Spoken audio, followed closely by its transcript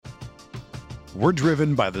We're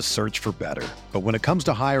driven by the search for better. But when it comes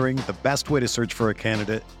to hiring, the best way to search for a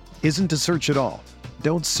candidate isn't to search at all.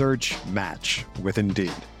 Don't search, match with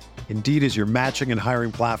Indeed. Indeed is your matching and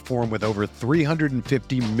hiring platform with over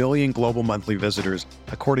 350 million global monthly visitors,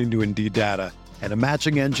 according to Indeed data, and a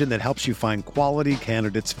matching engine that helps you find quality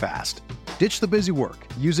candidates fast. Ditch the busy work.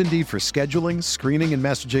 Use Indeed for scheduling, screening, and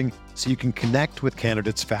messaging so you can connect with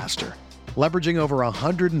candidates faster. Leveraging over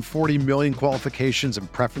 140 million qualifications and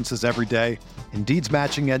preferences every day, Indeed's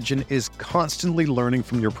matching engine is constantly learning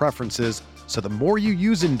from your preferences, so the more you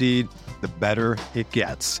use Indeed, the better it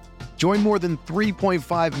gets. Join more than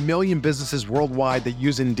 3.5 million businesses worldwide that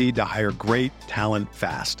use Indeed to hire great talent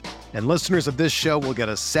fast. And listeners of this show will get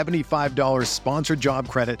a $75 sponsored job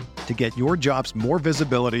credit to get your jobs more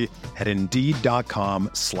visibility at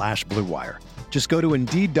Indeed.com/Blue Wire. Just go to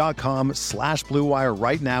Indeed.com/Blue Wire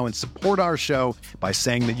right now and support our show by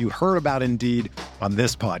saying that you heard about Indeed on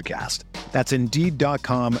this podcast. That's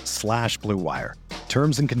Indeed.com/Blue Wire.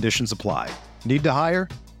 Terms and conditions apply. Need to hire?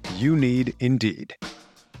 You need Indeed.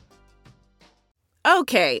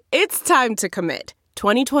 Okay, it's time to commit.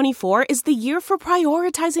 2024 is the year for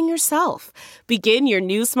prioritizing yourself. Begin your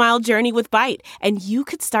new smile journey with Byte, and you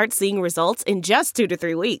could start seeing results in just 2 to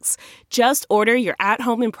 3 weeks. Just order your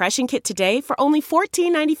at-home impression kit today for only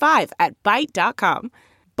 $14.95 at Byte.com.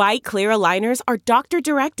 Byte Clear aligners are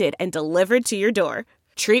doctor-directed and delivered to your door.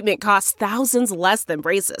 Treatment costs thousands less than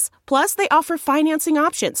braces. Plus, they offer financing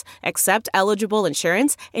options, accept eligible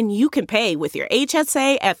insurance, and you can pay with your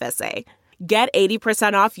HSA FSA. Get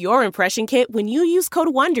 80% off your impression kit when you use code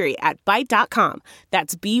WONDERY at Byte.com.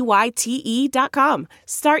 That's BYTE.com.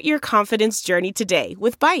 Start your confidence journey today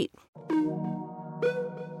with Byte.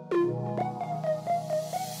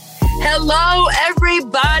 Hello,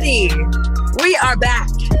 everybody. We are back.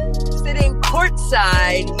 Sitting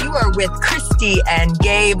courtside, you are with Christy and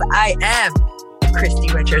Gabe. I am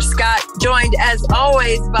Christy Winter-Scott, joined as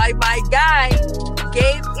always by my guy,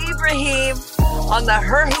 Gabe Ibrahim, on the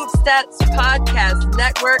Her Hoop Stats Podcast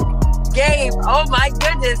Network. Gabe, oh my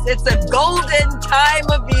goodness, it's a golden time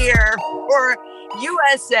of year for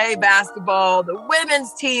USA basketball. The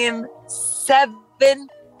women's team, 7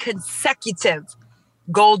 consecutive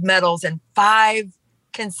gold medals and 5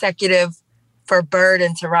 consecutive for Bird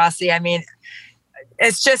and Taurasi. I mean,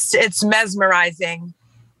 it's mesmerizing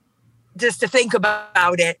just to think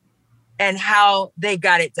about it and how they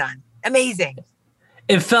got it done. Amazing.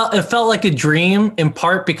 It felt like a dream, in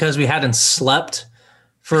part because we hadn't slept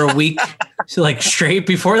for a week like straight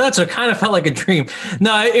before that, so it kind of felt like a dream.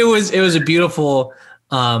 No, it was a beautiful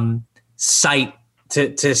sight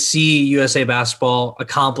to see USA basketball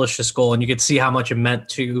accomplish this goal, and you could see how much it meant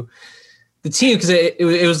to the team, because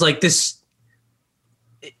it was like this.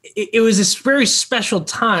 It was this very special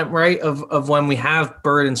time, right, of when we have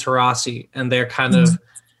Bird and Taurasi, and they're kind of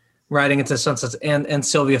riding into sunsets, and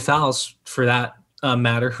Sylvia Fowles for that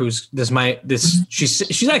matter, who's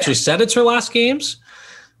she's actually said it's her last games.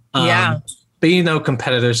 But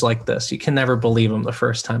competitors like this, you can never believe them the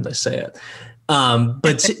first time they say it.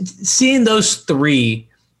 But seeing those 3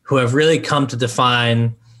 who have really come to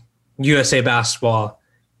define USA basketball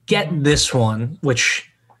get this one, which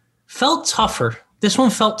felt tougher. This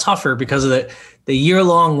one felt tougher because of the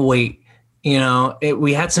year-long wait. You know,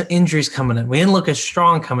 we had some injuries coming in. We didn't look as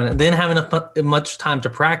strong coming in. Didn't have much time to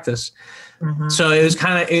practice. Mm-hmm. So it was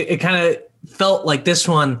it kind of felt like this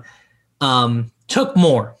one took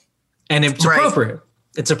more, and it's appropriate.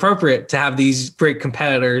 It's appropriate to have these great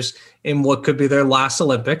competitors in what could be their last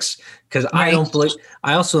Olympics, because I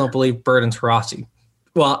also don't believe Bird and Taurasi.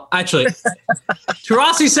 Well, actually,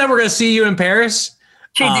 Taurasi said we're going to see you in Paris.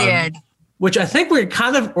 She did. Which I think we're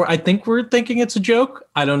thinking it's a joke.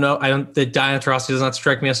 I don't know. The Diana Taurasi does not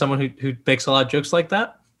strike me as someone who makes a lot of jokes like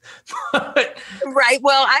that. Right.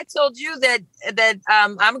 Well, I told you that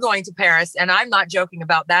I'm going to Paris, and I'm not joking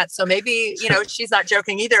about that. So maybe, she's not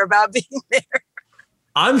joking either about being there.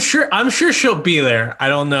 I'm sure she'll be there. I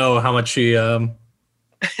don't know how much she will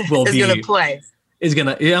is going to play. I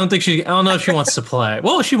don't know if she wants to play.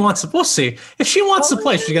 Well, we'll see. If she wants to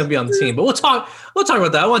play, she's going to be on the team. But we'll talk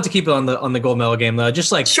about that. I wanted to keep it on the gold medal game though.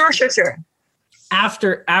 Just like sure.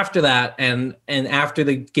 After that, and after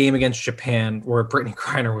the game against Japan, where Brittany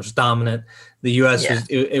Griner was dominant, the U.S.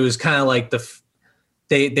 was kind of like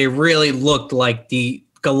they really looked like the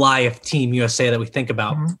Goliath team USA that we think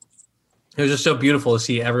about. Mm-hmm. It was just so beautiful to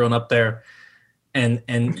see everyone up there, and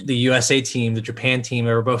the USA team, the Japan team,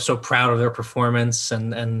 they were both so proud of their performance,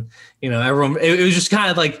 and everyone. It was just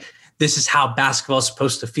kind of like, this is how basketball is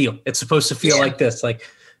supposed to feel. It's supposed to feel like this, like.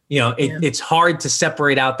 It's hard to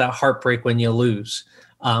separate out that heartbreak when you lose.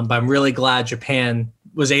 But I'm really glad Japan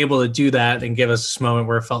was able to do that and give us this moment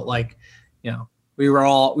where it felt like, we were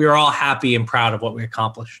all happy and proud of what we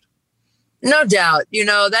accomplished. No doubt.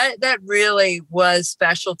 That really was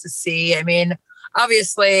special to see. I mean,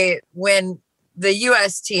 obviously when the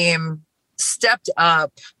U.S. team stepped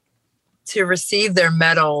up to receive their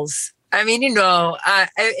medals, I mean,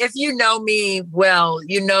 if you know me well,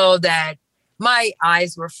 you know that my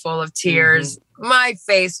eyes were full of tears. Mm-hmm. My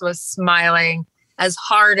face was smiling as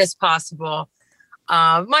hard as possible.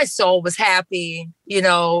 My soul was happy,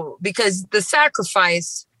 because the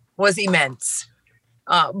sacrifice was immense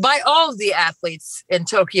by all of the athletes in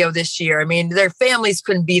Tokyo this year. I mean, their families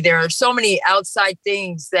couldn't be there. There's so many outside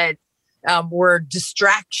things that were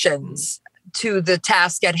distractions to the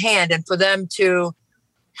task at hand. And for them to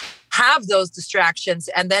have those distractions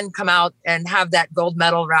and then come out and have that gold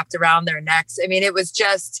medal wrapped around their necks. I mean, it was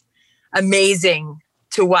just amazing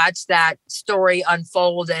to watch that story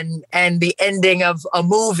unfold and the ending of a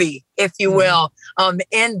movie, if you will,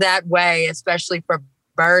 in that way, especially for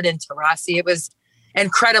Bird and Taurasi. It was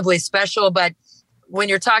incredibly special. But when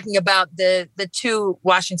you're talking about the two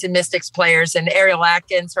Washington Mystics players, and Ariel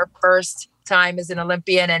Atkins, her first time as an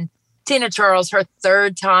Olympian, and Tina Charles, her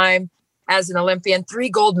third time as an Olympian, 3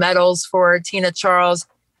 gold medals for Tina Charles.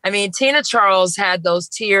 I mean, Tina Charles had those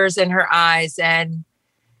tears in her eyes, and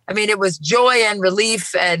I mean, it was joy and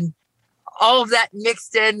relief and all of that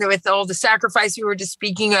mixed in with all the sacrifice we were just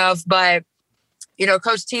speaking of. But,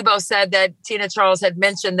 Coach Tebow said that Tina Charles had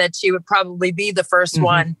mentioned that she would probably be the first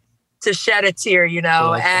one to shed a tear,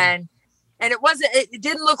 and it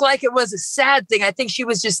didn't look like it was a sad thing. I think she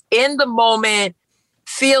was just in the moment,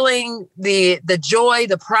 feeling the joy,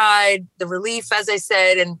 the pride, the relief, as I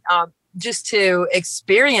said, and just to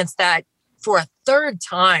experience that for a third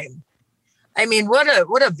time. I mean, what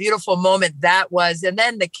a beautiful moment that was. And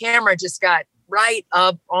then the camera just got right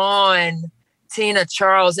up on Tina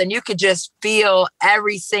Charles, and you could just feel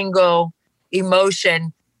every single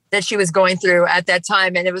emotion that she was going through at that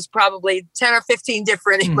time. And it was probably 10 or 15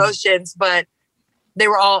 different emotions, but they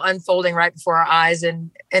were all unfolding right before our eyes.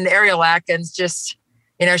 And Ariel Atkins just,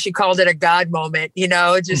 she called it a God moment,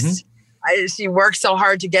 she worked so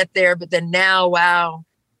hard to get there, but then now, wow,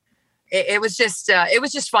 it was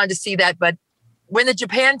just fun to see that. But when the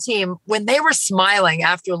Japan team, when they were smiling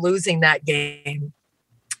after losing that game,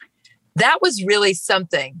 that was really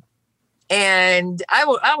something. And I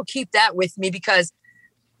will keep that with me, because,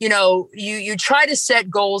 you try to set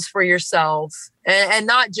goals for yourself and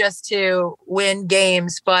not just to win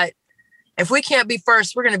games, but if we can't be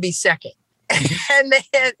first, we're going to be second. and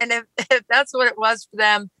if that's what it was for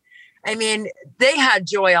them, I mean, they had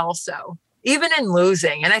joy also, even in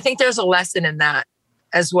losing. And I think there's a lesson in that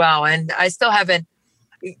as well. And I still haven't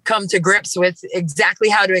come to grips with exactly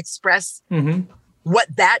how to express what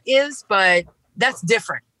that is, but that's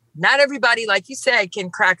different. Not everybody, like you said, can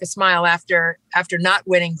crack a smile after not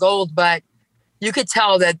winning gold, but you could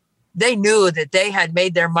tell that they knew that they had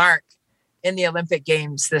made their mark in the Olympic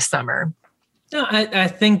Games this summer. No, I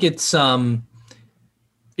think it's, not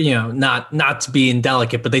to be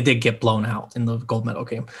indelicate, but they did get blown out in the gold medal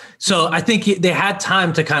game. So I think they had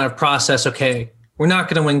time to kind of process, okay, we're not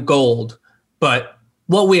going to win gold, but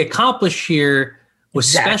what we accomplished here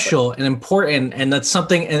was special and important. And that's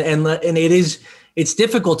something, and it's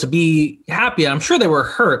difficult to be happy. I'm sure they were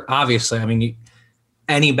hurt, obviously. I mean,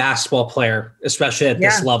 any basketball player, especially at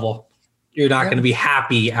this level, you're not going to be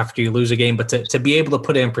happy after you lose a game, but to be able to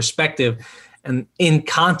put it in perspective and in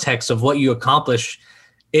context of what you accomplished,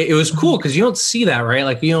 it was cool, because you don't see that, right?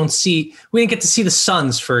 Like we didn't get to see the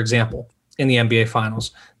Suns, for example, in the NBA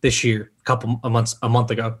Finals this year, a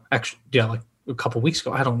month ago. Actually, like a couple of weeks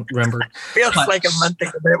ago. I don't remember. Feels like a month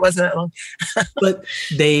ago, but it wasn't that long. But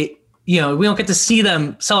we don't get to see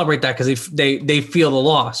them celebrate that because they feel the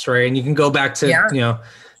loss, right? And you can go back to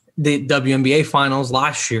the WNBA Finals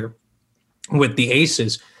last year with the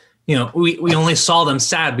Aces. We only saw them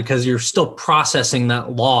sad because you're still processing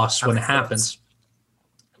that loss when it happens.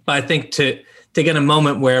 But I think to get a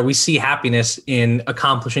moment where we see happiness in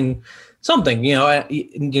accomplishing something,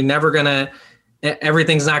 you're never gonna.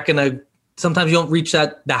 Everything's not gonna. Sometimes you don't reach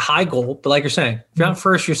that high goal, but like you're saying, if you're not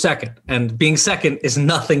first, you're second. And being second is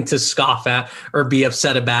nothing to scoff at or be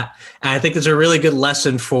upset about. And I think it's a really good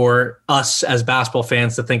lesson for us as basketball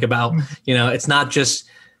fans to think about. It's not just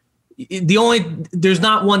there's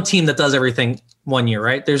not one team that does everything one year,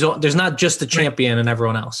 right? There's not just the champion and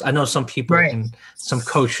everyone else. I know some people and some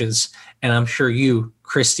coaches, and I'm sure you,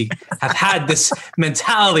 Christy, have had this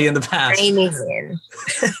mentality in the past. Amen.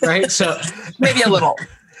 Right? So maybe a little.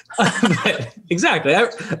 But exactly.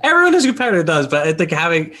 Everyone who's a competitor does, but I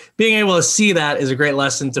think being able to see that is a great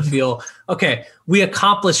lesson to feel, okay, we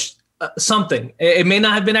accomplished something. It may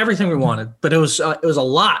not have been everything we wanted, but it was a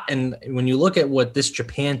lot. And when you look at what this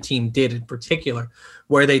Japan team did in particular,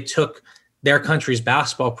 where they took their country's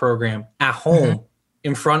basketball program at home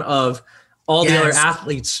in front of all the other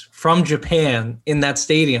athletes from Japan in that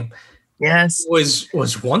stadium,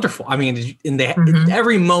 was wonderful. I mean, in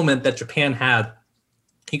every moment that Japan had,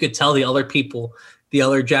 you could tell the other people, the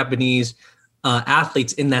other Japanese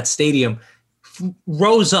athletes in that stadium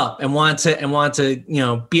rose up and wanted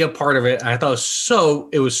to be a part of it. I thought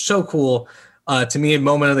it was so cool. To me, a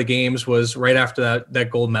moment of the games was right after that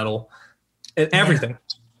gold medal, and everything.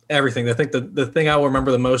 I think the thing I will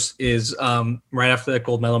remember the most is right after that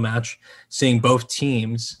gold medal match, seeing both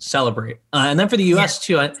teams celebrate, and then for the U.S.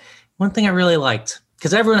 too. One thing I really liked,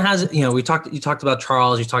 because everyone has, you talked about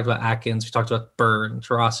Charles, you talked about Atkins, we talked about Bird and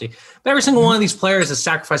Taurasi, but every single one of these players has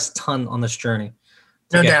sacrificed a ton on this journey.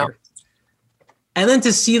 No doubt. Here. And then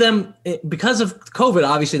to see them, because of COVID,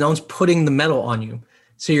 obviously no one's putting the medal on you.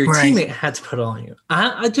 So your teammate had to put it on you.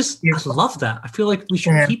 I love that. I feel like we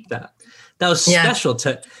should keep that. That was special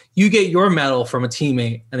you get your medal from a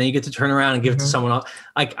teammate and then you get to turn around and give it to someone else.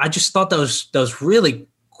 I just thought that was really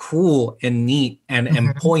cool and neat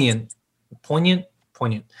and poignant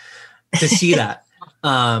to see that.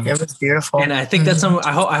 It was beautiful. And I think that's something,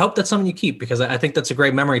 I hope that's something you keep, because I think that's a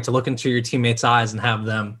great memory to look into your teammates' eyes and have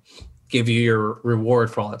them give you your reward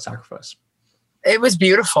for all that sacrifice. It was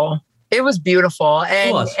beautiful.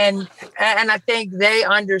 And I think they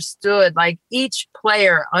understood, like each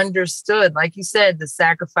player understood, like you said, the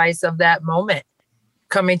sacrifice of that moment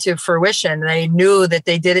coming to fruition. They knew that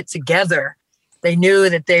they did it together. They knew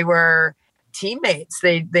that they were teammates.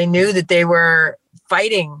 They knew that they were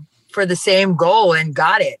fighting for the same goal and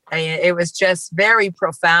got it. It was just very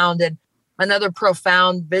profound. And another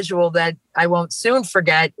profound visual that I won't soon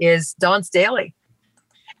forget is Dawn Staley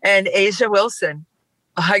and Asia Wilson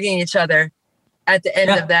hugging each other at the end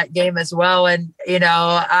of that game as well. And,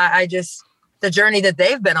 I just, the journey that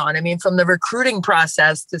they've been on, I mean, from the recruiting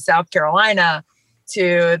process to South Carolina,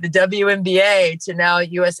 to the WNBA, to now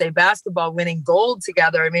USA Basketball winning gold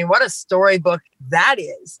together. I mean, what a storybook that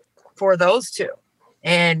is for those two,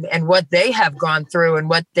 and what they have gone through and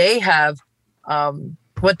what they have,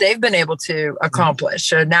 what they've been able to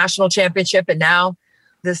accomplish, a national championship and now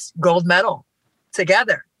this gold medal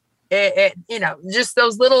together. Just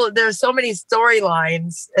those there's so many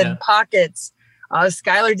storylines and pockets.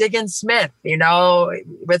 Skylar Diggins-Smith,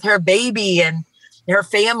 with her baby and her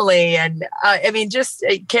family, and just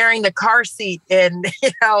carrying the car seat and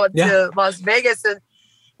to Las Vegas, and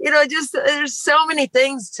just there's so many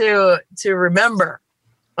things to remember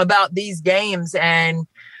about these games. And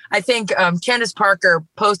I think Candace Parker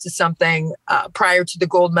posted something prior to the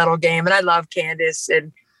gold medal game, and I love Candace,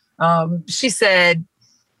 and she said,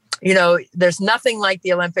 there's nothing like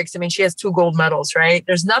the Olympics. I mean, she has 2 gold medals, right?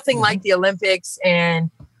 There's nothing like the Olympics,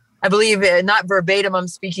 and I believe, not verbatim I'm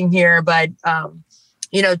speaking here, but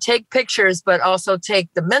take pictures, but also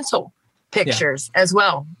take the mental pictures as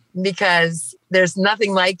well, because there's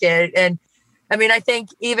nothing like it. And I mean, I think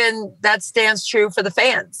even that stands true for the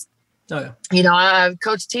fans. Oh, yeah.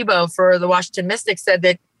 Coach Tebow for the Washington Mystics said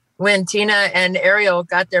that when Tina and Ariel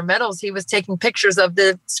got their medals, he was taking pictures of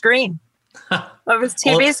the screen, of his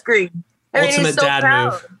TV screen. I mean, he's so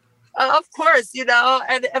proud. Move. Of course,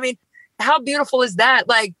 and I mean, how beautiful is that?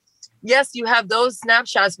 Like, yes, you have those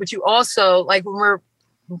snapshots, but you also, like, when we're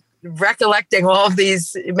recollecting all of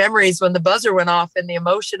these memories when the buzzer went off and the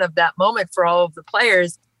emotion of that moment for all of the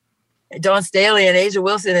players, Dawn Staley and Asia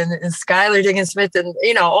Wilson and Skylar Diggins-Smith and,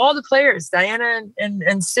 all the players, Diana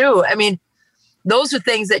and Sue. I mean, those are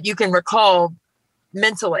things that you can recall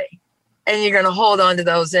mentally, and you're going to hold on to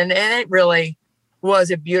those. And it really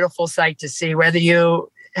was a beautiful sight to see, whether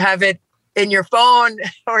you have it in your phone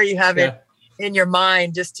or you have it in your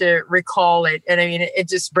mind, just to recall it. And I mean, it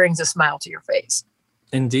just brings a smile to your face.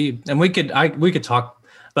 Indeed. And we could talk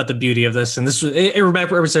about the beauty of this. And it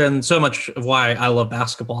represents so much of why I love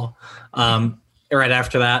basketball. Right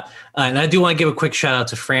after that. And I do want to give a quick shout out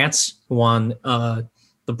to France, who won the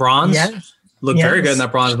bronze. Yes. Looked very good in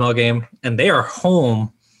that bronze medal game. And they are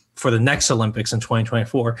home for the next Olympics in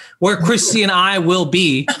 2024, where Christy and I will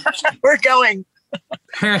be. We're going.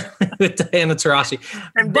 With Diana Taurasi.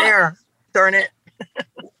 I'm there. Darn it.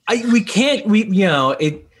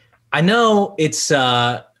 I know it's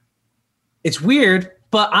weird,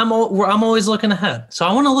 but I'm always looking ahead. So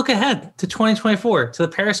I want to look ahead to 2024, to the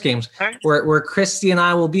Paris Games, where Christy and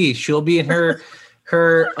I will be. She'll be in her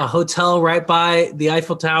her a hotel right by the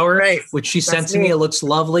Eiffel Tower, which she sent to me. It looks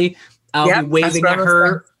lovely. I'll be waving at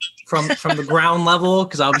her from the ground level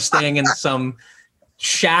because I'll be staying in some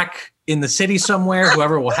shack in the city somewhere.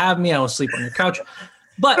 Whoever will have me, I will sleep on your couch.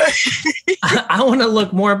 But I want to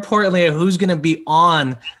look more importantly at who's going to be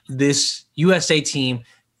on this USA team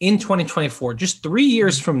in 2024, just 3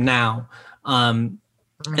 years from now, and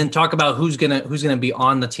talk about who's gonna be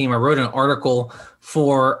on the team. I wrote an article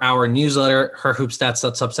for our newsletter,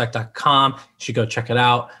 herhoopstats.substack.com. You should go check it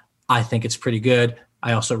out. I think it's pretty good.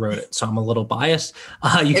 I also wrote it, so I'm a little biased.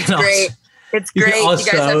 It's great. It's great. You guys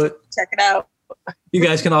have to check it out. You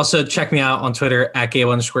guys can also check me out on Twitter at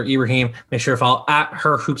Gabe_Ibrahim. Make sure to follow at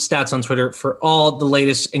herhoopstats on Twitter for all the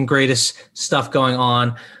latest and greatest stuff going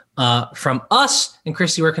on from us. And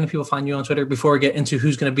Christy, where can people find you on Twitter before we get into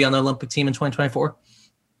who's going to be on the Olympic team in 2024?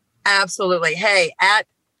 Absolutely. Hey, at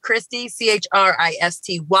Christy,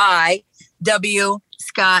 CHRISTY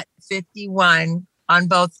Scott 51 on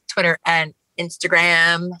both Twitter and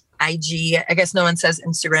Instagram, IG. I guess no one says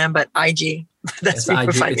Instagram, but IG. That's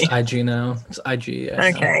it's IG. It's IG now. It's IG.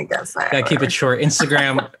 Yeah, okay, that's fine. Gotta keep it short.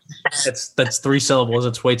 Instagram. that's 3 syllables.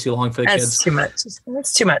 It's way too long for the kids. That's too much.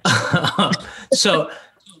 That's too much. So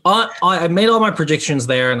I made all my predictions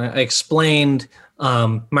there, and I explained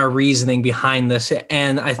my reasoning behind this.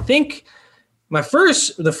 And I think the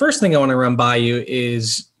first thing I want to run by you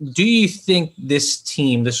is: do you think this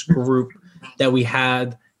team, this group that we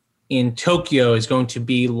had in Tokyo, is going to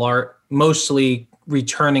be mostly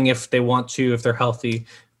returning if they want to, if they're healthy,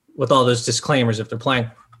 with all those disclaimers if they're playing?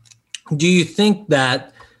 Do you think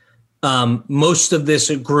that most of this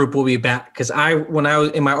group will be back? Because when I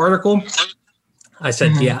was in my article, I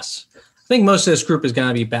said yes. I think most of this group is going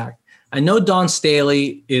to be back. I know Dawn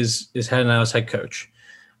Staley is heading out as head coach.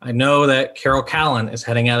 I know that Carol Callan is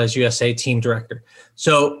heading out as USA team director.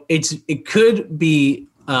 So it could be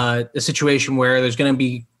a situation where there's going to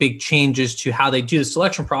be big changes to how they do the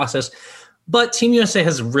selection process. But Team USA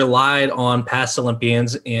has relied on past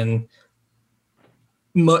Olympians in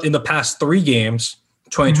the past 3 games,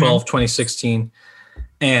 2012, 2016,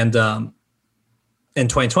 and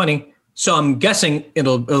 2020. So I'm guessing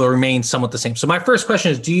it'll remain somewhat the same. So my first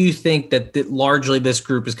question is, do you think that largely this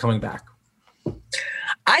group is coming back?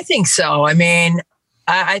 I think so. I mean,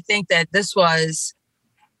 I think that this was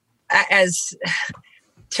as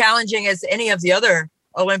challenging as any of the other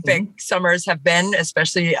Olympic summers have been,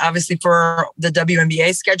 especially obviously for the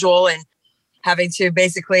WNBA schedule and having to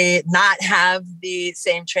basically not have the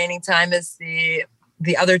same training time as the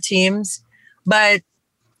other teams. But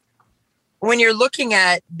when you're looking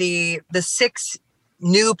at the 6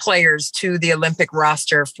 new players to the Olympic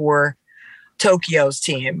roster for Tokyo's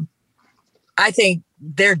team, I think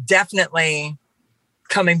they're definitely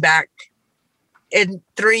coming back in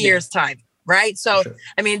 3 years' time. Right. So, sure.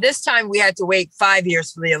 I mean, this time we had to wait 5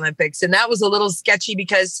 years for the Olympics. And that was a little sketchy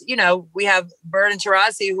because, we have Bird and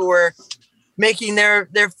Taurasi who were making their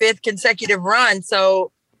 5th consecutive run.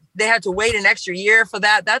 So they had to wait an extra year for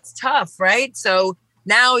that. That's tough. Right. So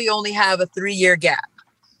now you only have a 3-year gap.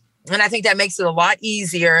 And I think that makes it a lot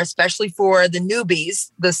easier, especially for the newbies,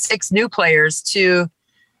 the 6 new players to,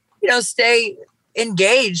 stay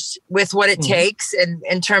engaged with what it takes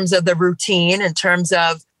in terms of the routine, in terms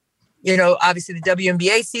of, obviously the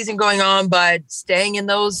WNBA season going on, but staying in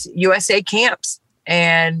those USA camps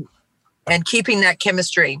and keeping that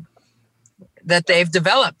chemistry that they've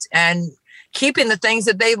developed and keeping the things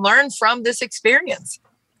that they learned from this experience.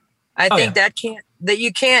 I think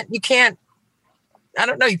you can't, I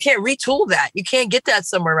don't know, you can't retool that. You can't get that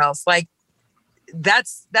somewhere else. Like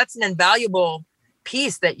that's an invaluable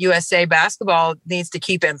piece that USA basketball needs to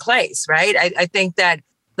keep in place. Right. I think that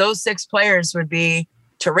those 6 players would be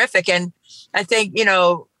terrific. And I think,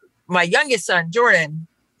 my youngest son, Jordan,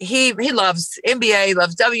 he loves NBA,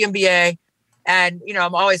 loves WNBA. And,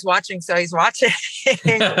 I'm always watching. So he's watching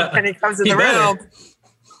when he comes in the room.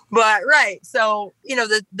 But right. So,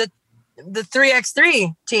 the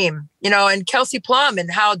 3x3 team, and Kelsey Plum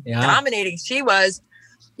and how dominating she was,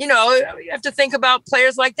 you have to think about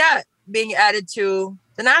players like that being added to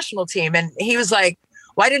the national team. And he was like,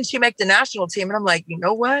 why didn't she make the national team? And I'm like, you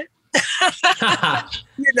know what?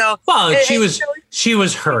 Well, she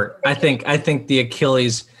was hurt. I think the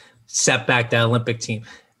Achilles set back that Olympic team.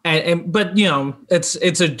 But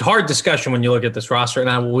it's a hard discussion when you look at this roster,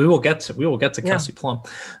 and we will get to Kelsey Plum.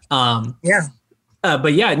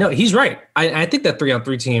 But he's right. I think that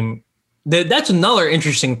 3-on-3 team, that's another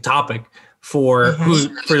interesting topic for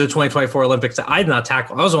for the 2024 Olympics that I did not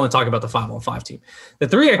tackle. I was only talking about the 5-on-5 team. The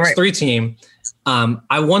 3x3 team,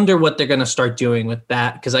 I wonder what they're going to start doing with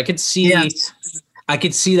that, because I could see I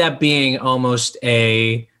could see that being almost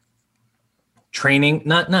a training,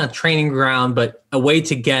 not a training ground, but a way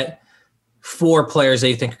to get 4 players that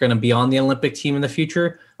you think are going to be on the Olympic team in the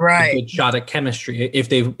future. Right. A good shot at chemistry if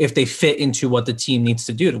they fit into what the team needs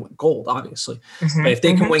to do to win gold, obviously. Mm-hmm. But if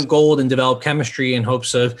they can win gold and develop chemistry in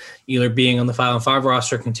hopes of either being on the 5-on-5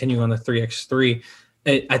 roster, continuing on the 3x3,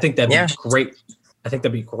 I think that'd be great. I think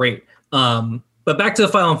that'd be great. But back to the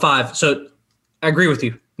 5-on-5. So I agree with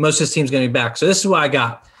you. Most of this team's going to be back. So this is what I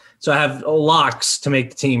got. So I have locks to make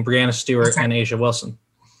the team: Brianna Stewart and Asia Wilson.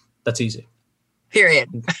 That's easy. Period.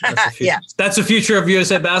 That's the future of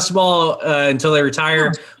USA basketball until they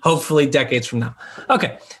retire, hopefully decades from now.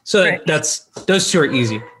 Okay, so that's those 2 are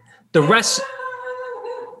easy. The rest,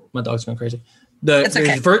 my dog's going crazy. Then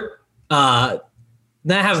I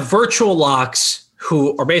have virtual locks,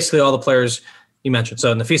 who are basically all the players you mentioned.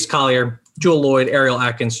 So Nafisa Collier, Jewel Lloyd, Ariel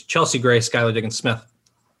Atkins, Chelsea Gray, Skylar Diggins-Smith.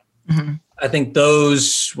 Mm-hmm. I think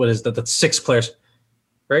those, what is that? That's 6 players,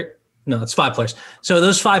 right? No, that's 5 players. So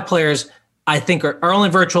those 5 players, I think are only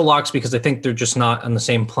virtual locks because I think they're just not on the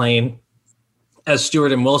same plane as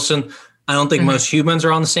Stewart and Wilson. I don't think most humans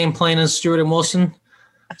are on the same plane as Stewart and Wilson.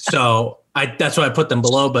 So that's why I put them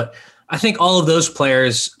below. But I think all of those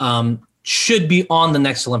players should be on the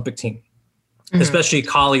next Olympic team, especially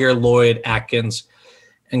Collier, Lloyd, Atkins,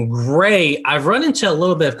 and Gray. I've run into a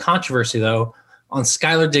little bit of controversy, though, on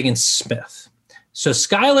Skylar Diggins-Smith. So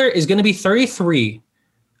Skylar is going to be 33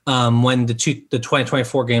 when the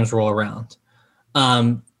 2024 games roll around.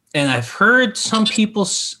 And I've heard some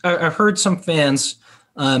fans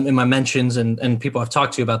in my mentions and people I've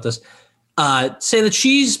talked to about this say that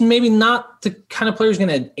she's maybe not the kind of player who's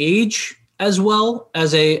going to age as well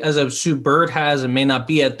as a Sue Bird has, and may not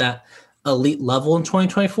be at that elite level in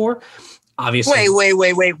 2024. Obviously. Wait.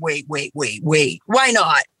 Why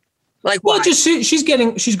not? Like, well, just she's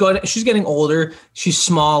getting older. She's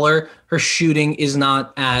smaller. Her shooting is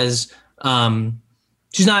not as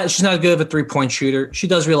she's not good of a 3-point shooter. She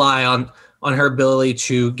does rely on her ability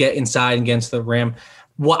to get inside and get into the rim.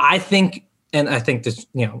 What I think, and I think this,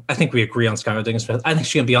 I think we agree on Skylar Diggins-Smith. I think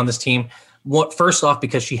she's gonna be on this team. First off,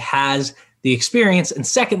 because she has the experience, and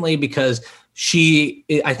secondly, because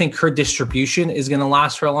I think her distribution is gonna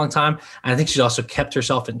last for a long time. And I think she's also kept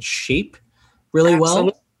herself in shape really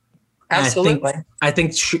well. Absolutely. I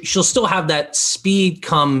think she'll still have that speed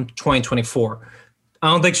come 2024.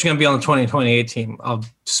 I don't think she's going to be on the 2028 team.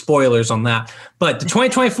 Spoilers on that. But the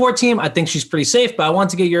 2024 team, I think she's pretty safe. But I want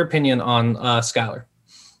to get your opinion on Skylar.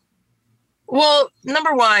 Well,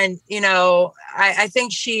 number one, I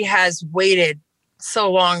think she has waited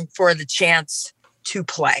so long for the chance to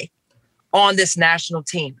play on this national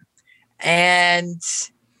team. And,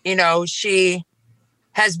 she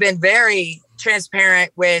has been very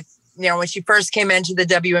transparent with, when she first came into the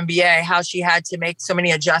WNBA, how she had to make so many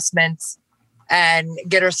adjustments and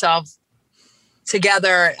get herself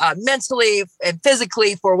together mentally and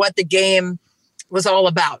physically for what the game was all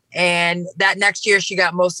about. And that next year she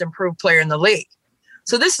got most improved player in the league.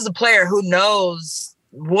 So this is a player who knows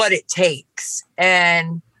what it takes.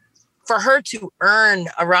 And for her to earn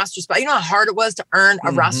a roster spot, you know how hard it was to earn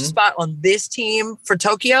a roster spot on this team for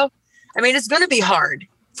Tokyo? I mean, it's going to be hard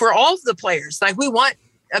for all of the players. Like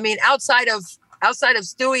outside of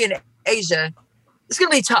Stewie and Asia, it's going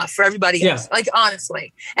to be tough for everybody else. Like,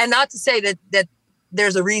 honestly. And not to say that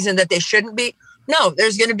there's a reason that they shouldn't be. No,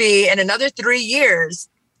 there's going to be, in another 3 years,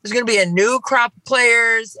 there's going to be a new crop of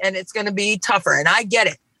players, and it's going to be tougher. And I get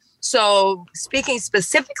it. So speaking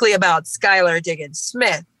specifically about Skylar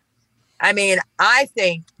Diggins-Smith, I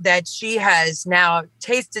think that she has now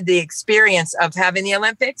tasted the experience of having the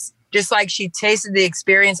Olympics, just like she tasted the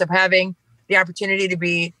experience of having the opportunity to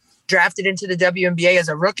be drafted into the WNBA as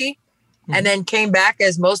a rookie and then came back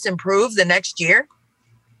as most improved the next year.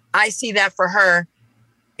 I see that for her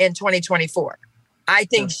in 2024. I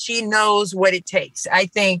think she knows what it takes. I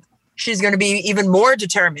think she's going to be even more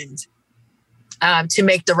determined to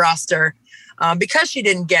make the roster because she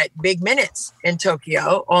didn't get big minutes in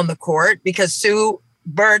Tokyo on the court, because Sue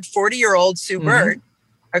Bird, 40-year-old Sue Bird,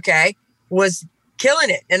 was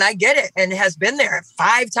killing it. And I get it. And has been there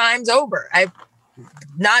 5 times over. I'm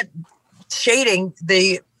not shading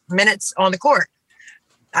the minutes on the court.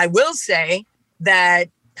 I will say that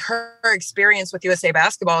her experience with USA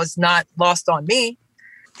basketball is not lost on me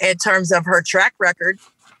in terms of her track record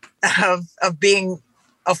of being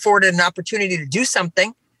afforded an opportunity to do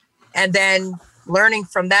something and then learning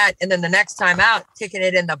from that. And then the next time out, kicking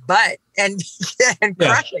it in the butt and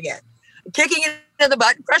crushing it, kicking it in the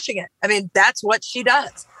butt and crushing it. That's what she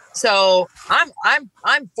does. So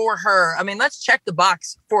I'm for her. Let's check the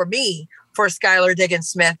box for me for Skylar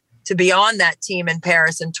Diggins-Smith to be on that team in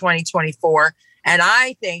Paris in 2024. And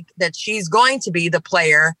I think that she's going to be the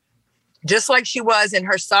player, just like she was in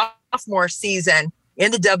her sophomore season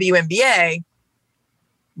in the WNBA,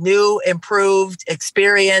 new, improved,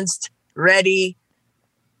 experienced, ready,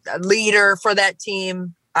 leader for that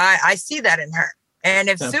team. I see that in her. And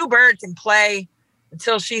if Sue Bird can play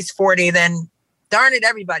until she's 40, then darn it,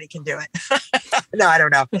 everybody can do it. No, I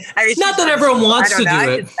don't know. I mean, not that everyone wants to do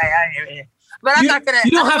it. But I'm not going to.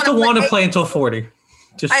 You don't have to want to play until 40,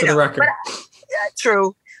 just for the record.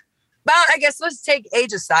 True. But I guess let's take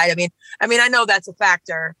age aside. I mean, I know that's a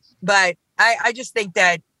factor, but I just think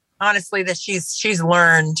that honestly that she's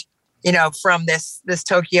learned, from this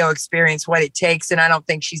Tokyo experience what it takes, and I don't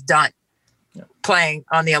think she's done playing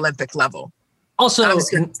on the Olympic level. Also, I'm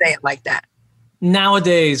just going to say it like that.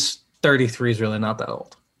 Nowadays, 33 is really not that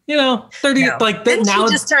old. 30 like Didn't now.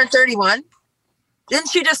 She just turned 31. Didn't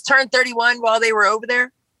she just turn 31 while they were over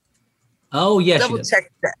there? Oh yeah, double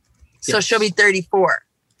check that. So she'll be 34.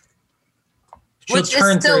 She'll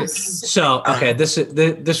turn 30. So okay, this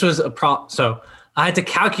was a problem. So I had to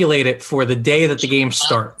calculate it for the day that the games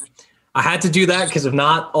start. I had to do that because if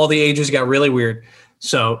not, all the ages got really weird.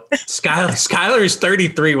 So Skylar is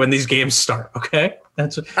 33 when these games start. Okay,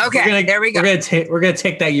 that's okay. There we go. We're gonna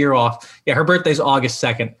take that year off. Yeah, her birthday's August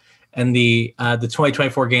 2nd, and the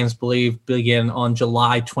 2024 games begin on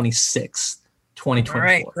July 26th, 2024. All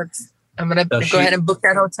right, I'm gonna go ahead and book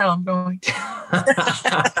that hotel. I'm going.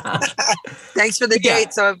 Thanks for the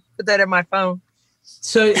date. So I put that in my phone.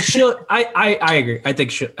 So I agree. I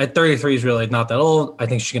think at 33 is really not that old. I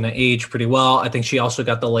think she's going to age pretty well. I think she also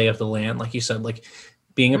got the lay of the land. Like you said, like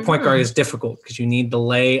being a point guard is difficult because you need the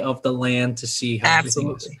lay of the land to see how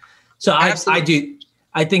everything is. So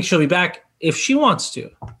I think she'll be back if she wants to.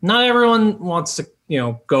 Not everyone wants to,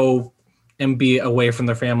 go and be away from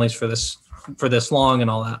their families for this long and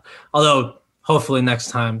all that. Although hopefully next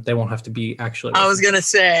time they won't have to be actually. I was going to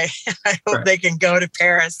say, I hope they can go to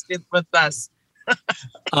Paris with us.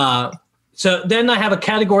 So then I have a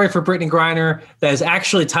category for Brittany Griner that is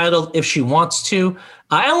actually titled If She Wants To.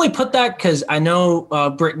 I only put that because I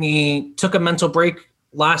know Brittany took a mental break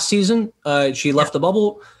last season. She left the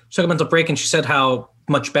bubble, took a mental break, and she said how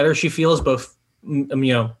much better she feels, both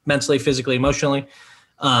mentally, physically, emotionally.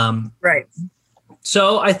 Right.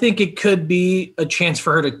 So I think it could be a chance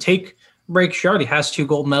for her to take a break. She already has 2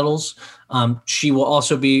 gold medals. She will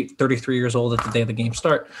also be 33 years old at the day of the game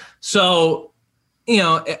start. So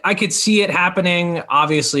I could see it happening.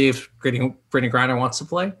 Obviously, if Brittany Griner wants to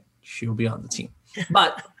play, she will be on the team.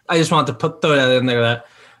 But I just wanted to throw that in there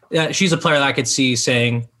that she's a player that I could see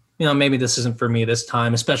saying, maybe this isn't for me this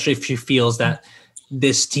time, especially if she feels that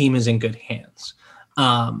this team is in good hands.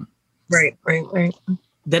 Right.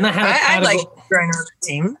 Then I have I'd like Griner on the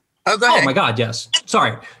team. Oh, go ahead. Oh, my God, yes.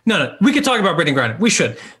 Sorry. No. We could talk about Brittany Griner. We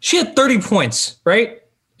should. She had 30 points, right?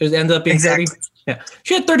 It ended up being 30. Yeah.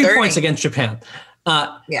 She had 30 points against Japan.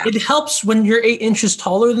 It helps when you're 8 inches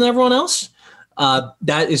taller than everyone else.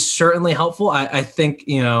 That is certainly helpful. I think,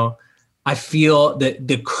 I feel that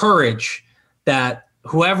the courage that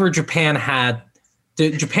whoever Japan had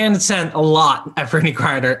sent a lot at Brittany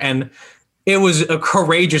Griner, and it was a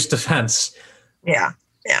courageous defense. Yeah.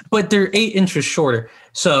 But they're 8 inches shorter.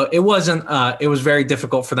 So it wasn't, it was very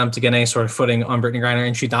difficult for them to get any sort of footing on Brittany Griner,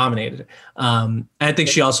 and she dominated. And I think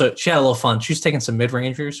she had a little fun. She was taking some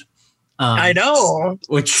mid-rangers. I know.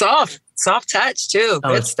 Which soft touch too.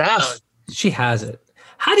 Good stuff. She has it.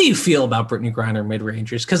 How do you feel about Brittany Griner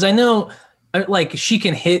mid-rangers? Because I know she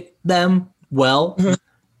can hit them well,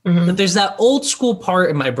 but there's that old school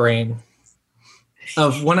part in my brain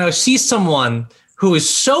of when I see someone who is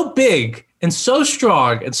so big and so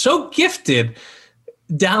strong and so gifted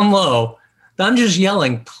down low that I'm just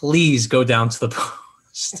yelling, please go down to the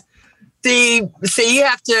post. See, you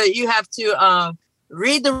have to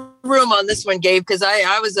read the room on this one, Gabe, because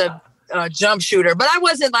I was a jump shooter, but I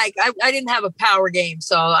wasn't I didn't have a power game,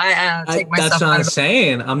 so I take myself. That's what I'm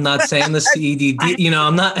saying. I'm not saying the CEDD.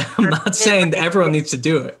 I'm not saying that everyone needs to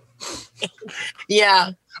do it.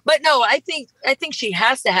 Yeah, but no, I think she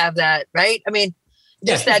has to have that, right? I mean,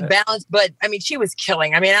 just that balance. But I mean, she was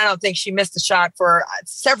killing. I mean, I don't think she missed a shot for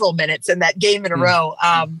several minutes in that game in a row.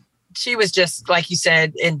 She was just, like you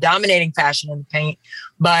said, in dominating fashion in the paint,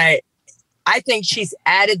 but I think she's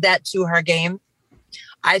added that to her game.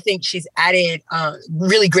 I think she's added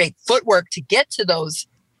really great footwork to get to those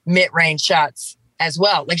mid-range shots as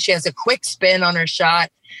well. Like she has a quick spin on her shot.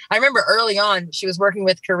 I remember early on, she was working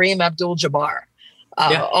with Kareem Abdul-Jabbar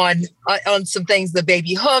on some things, the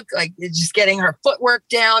baby hook, like just getting her footwork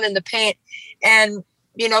down in the paint. And,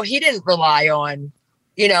 he didn't rely on,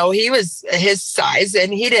 he was his size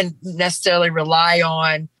and he didn't necessarily rely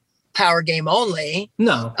on power game only.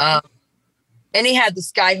 No. And he had the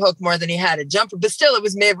sky hook more than he had a jumper, but still it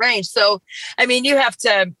was mid-range. So, I mean, you have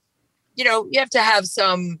to have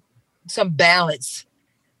some balance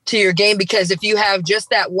to your game, because if you have just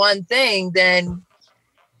that one thing, then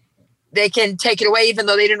they can take it away, even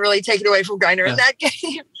though they didn't really take it away from Griner in that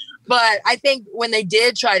game. But I think when they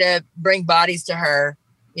did try to bring bodies to her,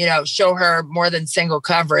 show her more than single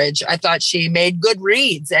coverage, I thought she made good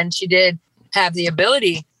reads and she did have the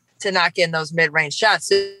ability to knock in those mid-range shots.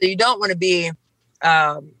 So you don't want to be,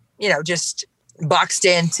 just boxed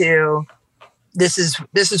into this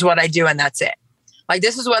is what I do and that's it. Like,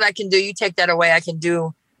 this is what I can do. You take that away, I can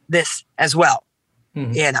do this as well.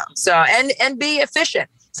 Mm-hmm. So and be efficient.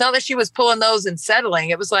 It's not that she was pulling those and settling.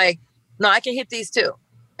 It was like, no, I can hit these too.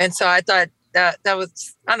 And so I thought that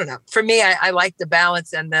was, I don't know. For me, I like the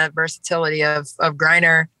balance and the versatility of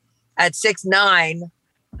Griner at 6'9",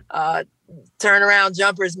 turnaround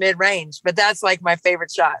jumpers mid-range. But that's like my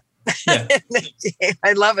favorite shot. Yeah.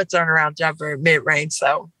 I love a turnaround jumper mid-range.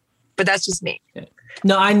 So, but that's just me. Yeah.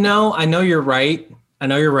 No, I know you're right.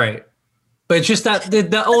 But it's just that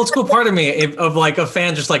the old school part of me of like a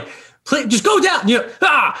fan just like, please, just go down.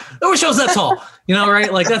 I wish I was that tall.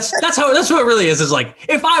 Right? Like that's what it really is. Is like,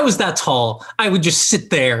 if I was that tall, I would just sit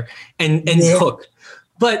there and cook.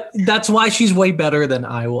 But that's why she's way better than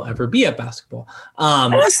I will ever be at basketball.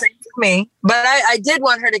 Same for me. But I did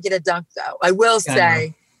want her to get a dunk, though. I will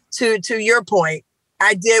say, to your point,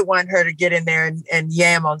 I did want her to get in there and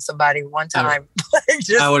yam on somebody one time.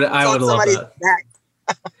 I would love that.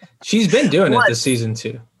 She's been doing it this season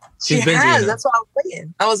too. She has. That's why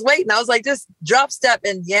I was waiting. I was like, just drop step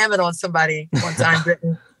and yam it on somebody one time,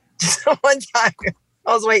 Brittany. One time.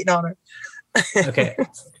 I was waiting on her. Okay.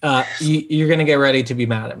 You're going to get ready to be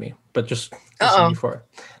mad at me, but just before.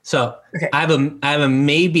 So okay. I have a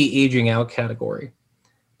maybe aging out category.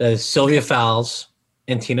 That is Sylvia Fowles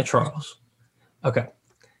and Tina Charles. Okay.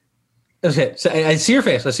 So I see your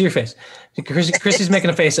face. Chrissy's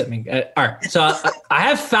making a face at me. All right. So I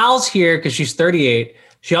have Fowles here because she's 38.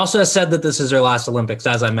 She also has said that this is her last Olympics,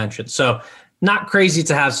 as I mentioned. So not crazy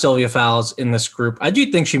to have Sylvia Fowles in this group. I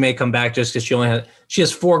do think she may come back just because she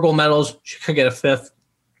has 4 gold medals. She could get a 5th.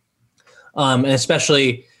 And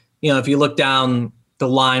especially, if you look down the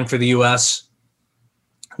line for the U.S.,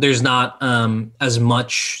 there's not as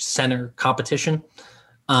much center competition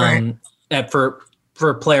for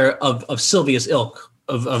a player of Sylvia's ilk,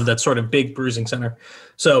 of that sort of big bruising center.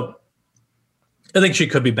 So I think she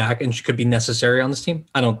could be back and she could be necessary on this team.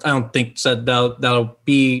 I don't think that'll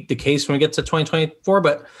be the case when we get to 2024,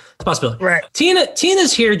 but it's a possibility. Right.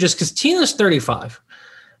 Tina's here just because Tina's 35.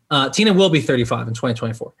 Tina will be 35 in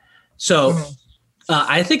 2024. So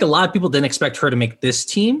I think a lot of people didn't expect her to make this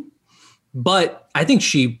team, but I think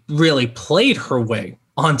she really played her way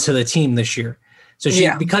onto the team this year. So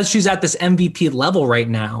because she's at this MVP level right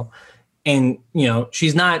now, and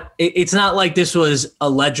she's not. It's not like this was a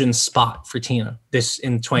legend spot for Tina this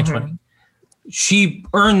in 2020. Mm-hmm. She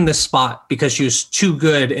earned this spot because she was too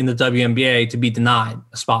good in the WNBA to be denied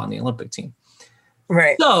a spot on the Olympic team.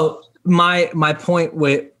 Right. So my point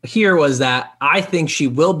here was that I think she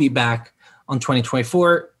will be back on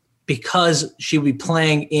 2024 because she'll be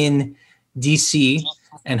playing in DC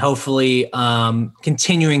and hopefully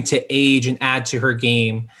continuing to age and add to her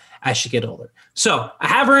game as she get older. So I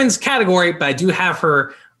have her in this category, but I do have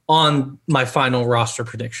her on my final roster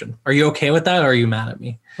prediction. Are you okay with that, or are you mad at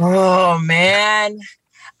me? Oh, man.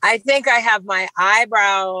 I think I have my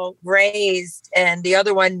eyebrow raised and the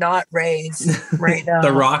other one not raised right now.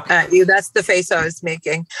 The Rock. That's the face I was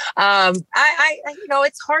making.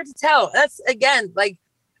 It's hard to tell. That's, again, like,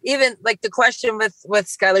 even like the question with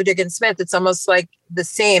Skylar Diggins-Smith, it's almost like the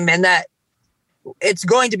same in that it's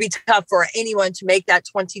going to be tough for anyone to make that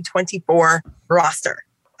 2024 roster.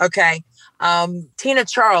 Okay. Tina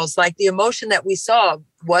Charles, like the emotion that we saw,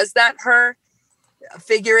 was that her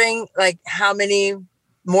figuring like how many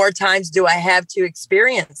more times do I have to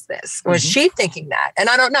experience this? Was she thinking that? And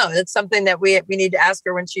I don't know. It's something that we need to ask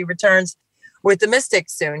her when she returns with the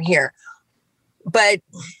Mystics soon here. But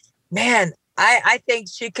man, I think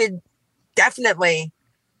she could definitely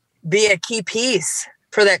be a key piece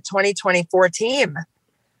for that 2024 team.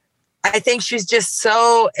 I think she's just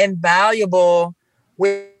so invaluable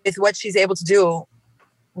with what she's able to do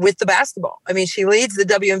with the basketball. I mean, she leads the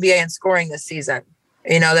WNBA in scoring this season,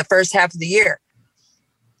 the first half of the year.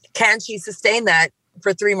 Can she sustain that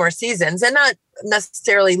for 3 more seasons? And not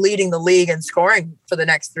necessarily leading the league in scoring for the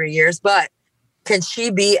next 3 years, but can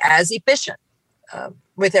she be as efficient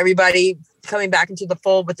with everybody coming back into the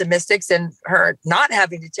fold with the Mystics and her not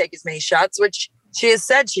having to take as many shots, which she has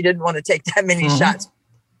said she didn't want to take that many shots.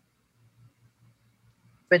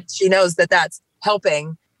 But she knows that that's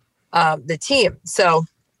helping the team. So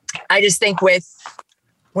I just think with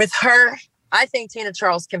her, I think Tina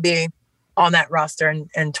Charles can be on that roster in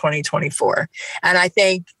 2024. And I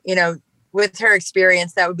think, with her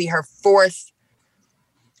experience, that would be her fourth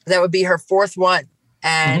one.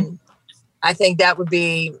 And I think that would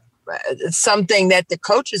be something that the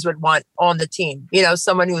coaches would want on the team,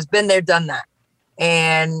 someone who has been there, done that.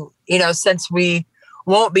 And, since we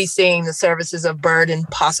won't be seeing the services of Bird and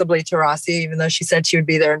possibly Taurasi, even though she said she would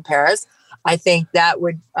be there in Paris, I think that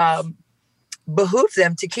would behoove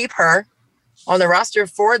them to keep her on the roster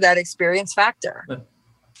for that experience factor.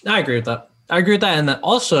 I agree with that. And that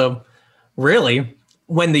also, really,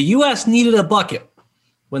 when the U.S. needed a bucket,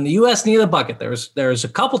 there was a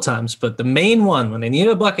couple times, but the main one, when they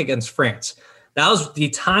needed a bucket against France, that was the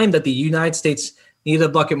time that the United States needed a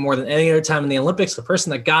bucket more than any other time in the Olympics. The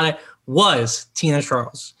person that got it was Tina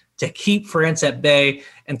Charles, to keep France at bay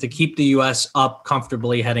and to keep the U.S. up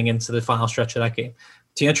comfortably heading into the final stretch of that game.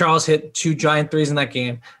 Tina Charles hit 2 giant threes in that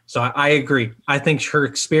game. So I agree. I think her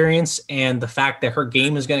experience and the fact that her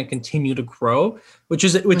game is going to continue to grow, which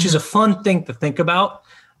is a fun thing to think about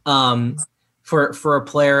for a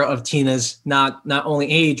player of Tina's not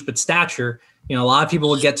only age, but stature. A lot of people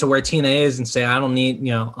will get to where Tina is and say, I don't need,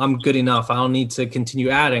 I'm good enough. I don't need to continue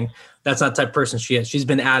adding. That's not the type of person she is. She's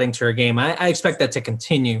been adding to her game. I expect that to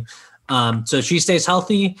continue. So she stays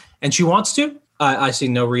healthy and she wants to. I see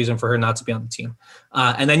no reason for her not to be on the team.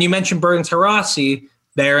 And then you mentioned Bird and Taurasi.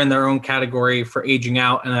 They're in their own category for aging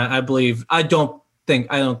out. And I don't think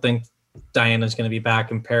Diana's going to be back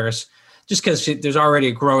in Paris just because there's already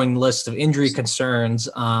a growing list of injury concerns.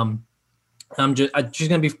 She's going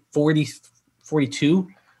to be 42.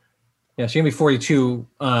 Yeah, she's going to be 42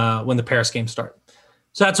 when the Paris games start.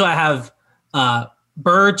 So that's why I have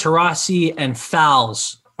Bird, Taurasi, and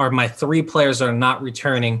Fowles are my 3 players that are not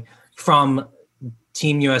returning from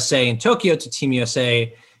Team USA in Tokyo to Team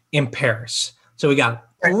USA in Paris. So we got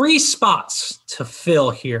 3 spots to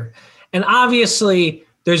fill here. And obviously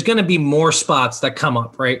there's going to be more spots that come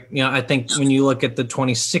up, right? I think when you look at the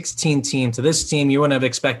 2016 team to this team, you wouldn't have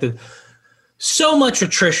expected so much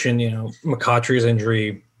attrition, McCautry's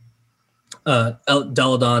injury,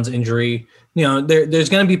 Deladon's injury. There's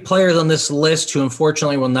going to be players on this list who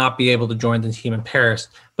unfortunately will not be able to join the team in Paris.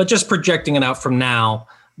 But just projecting it out from now,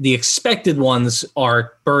 the expected ones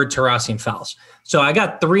are Bird, Taurasi, and Fowles. So I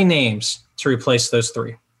got 3 names to replace those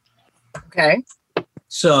 3. Okay.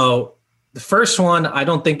 So the first one I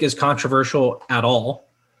don't think is controversial at all,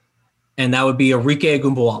 and that would be Arike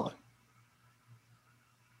Ogunbowale.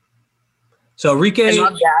 So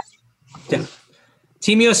Arike, yeah.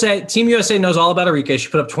 Team USA knows all about Arike. She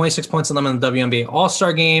put up 26 points on them in the WNBA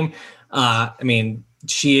All-Star game.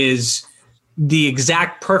 She is the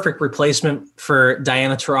exact perfect replacement for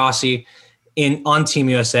Diana Taurasi on Team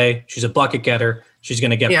USA. She's a bucket getter. She's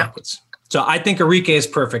going to get buckets. So I think Arike is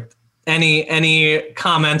perfect. Any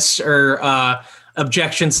comments or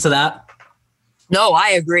objections to that? No, I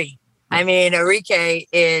agree. I mean, Arike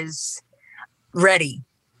is ready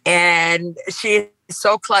and she's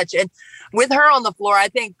so clutch. And with her on the floor, I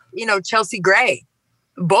think, Chelsea Gray,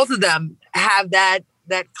 both of them have that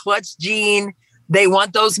clutch gene. They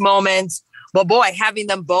want those moments. But boy, having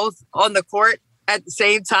them both on the court at the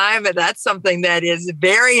same time, and that's something that is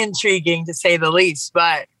very intriguing to say the least.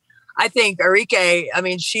 But I think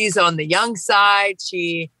Arike, she's on the young side.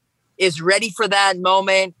 She is ready for that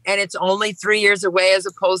moment. And it's only 3 years away as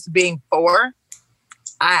opposed to being 4.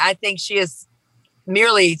 I think she has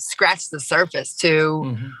merely scratched the surface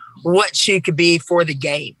to what she could be for the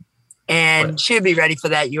game. And she'd be ready for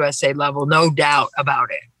that USA level, no doubt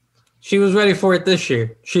about it. She was ready for it this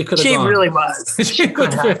year. She could have gone. She really was.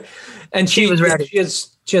 And she was ready. She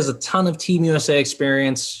has a ton of Team USA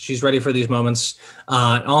experience. She's ready for these moments.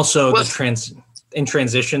 Also, in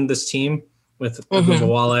transition, this team with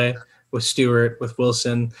Ogunbowale, with Stewart, with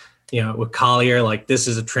Wilson, with Collier, this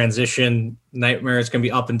is a transition nightmare. It's going to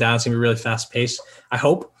be up and down. It's going to be really fast paced. I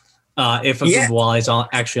hope if Ogunbowale is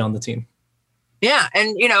actually on the team. Yeah,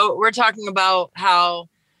 and we're talking about how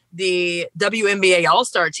the WNBA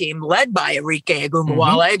All-Star team, led by Arike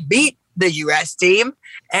Ogunbowale, beat the U.S. team,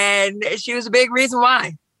 and she was a big reason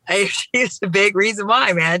why. She's a big reason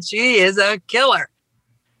why, man. She is a killer.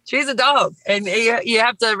 She's a dog, and you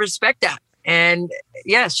have to respect that. And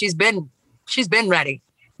yes, she's been ready,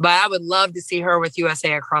 but I would love to see her with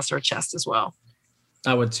USA across her chest as well.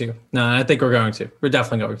 I would too. No, I think we're going to.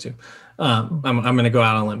 I'm going to go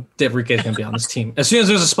out on a limb. Arike is going to be on this team as soon as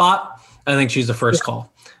there's a spot. I think she's the first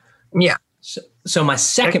call. Yeah. So my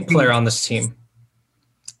second player on this team,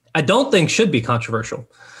 I don't think should be controversial,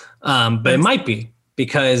 but it might be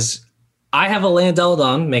because I have Elena Delle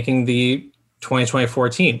Donne making the 2024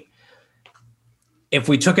 team. If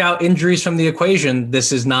we took out injuries from the equation,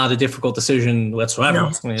 this is not a difficult decision whatsoever.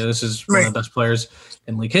 No. I mean, this is one of the best players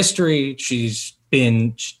in league history. She's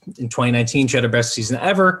been in 2019. She had her best season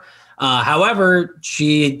ever. However,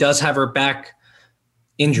 she does have her back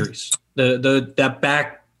injuries. That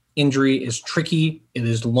back injury is tricky. It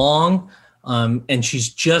is long, and she's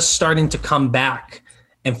just starting to come back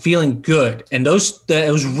and feeling good. And it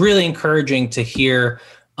was really encouraging to hear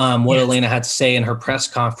what Elena had to say in her press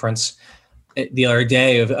conference the other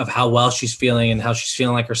day of how well she's feeling and how she's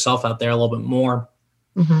feeling like herself out there a little bit more.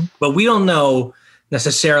 Mm-hmm. But we don't know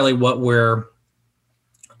necessarily what we're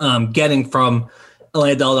getting from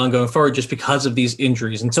Elena Delle Donne going forward just because of these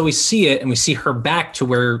injuries. Until we see it and we see her back to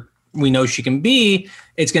where we know she can be,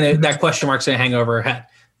 that question mark's gonna hang over her head.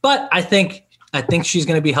 But I think she's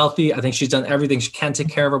gonna be healthy. I think she's done everything she can to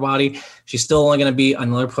take care of her body. She's still only gonna be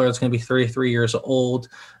another player that's gonna be 33 years old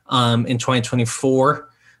in 2024.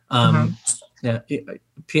 Yeah,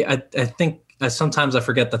 I think sometimes I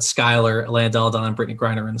forget that Skylar, Elena Delle Donne, and Brittany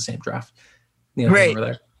Griner are in the same draft. Neither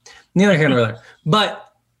here nor there.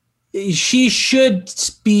 But she should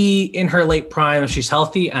be in her late prime if she's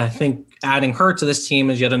healthy. And I think adding her to this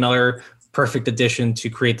team is yet another perfect addition to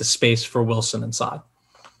create the space for Wilson and Saad.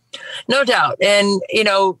 No doubt. And,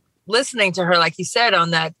 listening to her, like you said,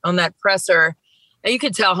 on that presser, you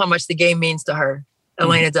could tell how much the game means to her.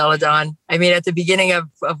 Elena Delle Donne. I mean, at the beginning of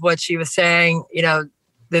what she was saying, that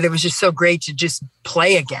it was just so great to just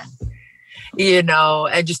play again,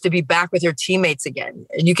 and just to be back with her teammates again.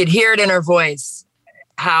 And you could hear it in her voice,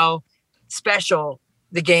 how special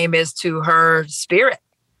the game is to her spirit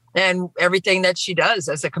and everything that she does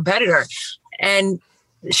as a competitor. And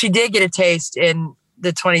she did get a taste in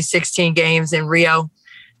the 2016 games in Rio,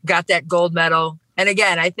 got that gold medal. And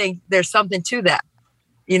again, I think there's something to that.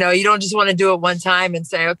 You don't just want to do it one time and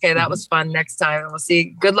say, okay, that was fun, next time. And we'll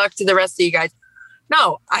see. Good luck to the rest of you guys.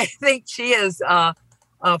 No, I think she is a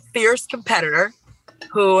fierce competitor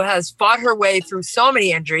who has fought her way through so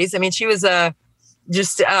many injuries. I mean, she was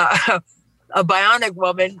just a bionic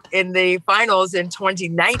woman in the finals in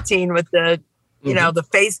 2019 with the, the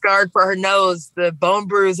face guard for her nose, the bone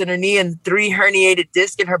bruise in her knee, and 3 herniated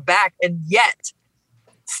discs in her back. And yet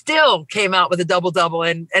still came out with a double-double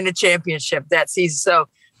and a championship that season. So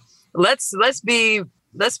let's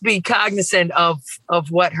be cognizant of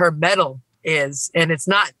what her medal is. And it's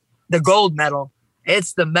not the gold medal.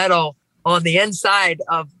 It's the medal on the inside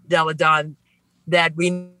of Delle Donne that we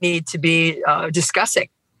need to be discussing.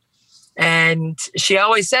 And she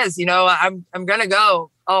always says, I'm going to go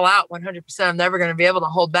all out 100%. I'm never going to be able to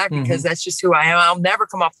hold back because that's just who I am. I'll never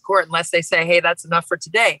come off the court unless they say, hey, that's enough for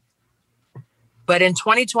today. But in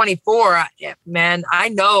 2024, man, I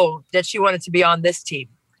know that she wanted to be on this team.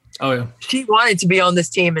 Oh, yeah. She wanted to be on this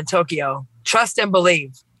team in Tokyo. Trust and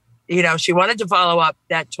believe. She wanted to follow up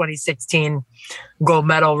that 2016 gold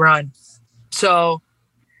medal run. So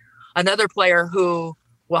another player who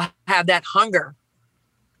will have that hunger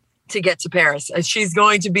to get to Paris. And she's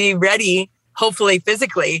going to be ready, hopefully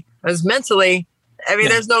physically, as mentally. I mean,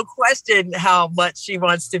 there's no question how much she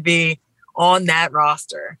wants to be on that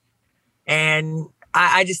roster. And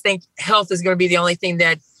I just think health is going to be the only thing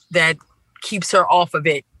that keeps her off of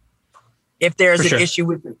it if there's an issue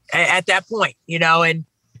with it at that point,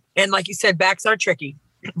 and like you said, backs are tricky.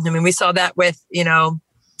 I mean, we saw that with,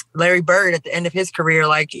 Larry Bird at the end of his career,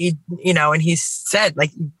 like and he said,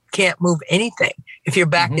 like, you can't move anything if your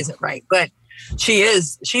back isn't right. But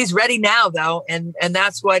she's ready now though. And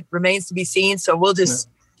that's what remains to be seen. So we'll just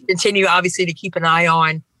continue obviously to keep an eye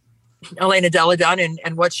on Elena Delle Donne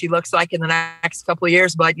and what she looks like in the next couple of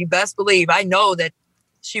years. But you best believe, I know that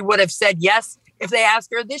she would have said yes if they asked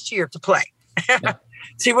her this year to play.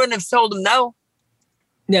 She wouldn't have told them no.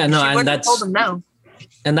 Yeah, no, and that's told them no.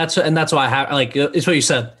 And that's why I have, like, it's what you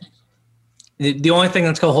said. The only thing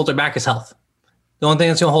that's going to hold her back is health. The only thing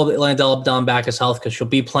that's going to hold Elena Delle Donne back is health, because she'll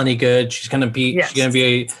be plenty good. She's going to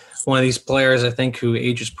be one of these players, I think, who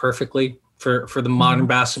ages perfectly for the modern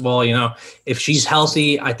basketball. If she's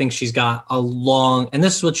healthy, I think she's got a long, and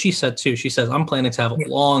this is what she said too. She says, I'm planning to have a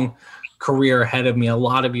long career ahead of me, a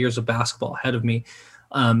lot of years of basketball ahead of me.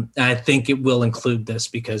 And I think it will include this,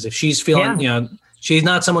 because if she's feeling, she's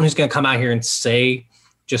not someone who's going to come out here and say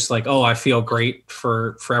just like, oh, I feel great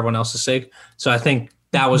for everyone else's sake. So I think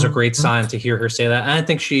that was a great sign to hear her say that. And I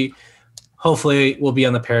think she hopefully will be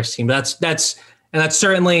on the Paris team. That's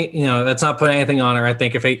certainly, that's not putting anything on her. I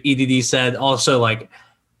think if EDD said also, like,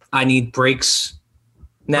 I need breaks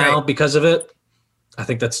now because of it. I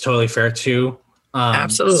think that's totally fair too.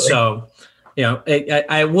 Absolutely. So,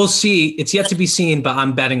 I will see. It's yet to be seen, but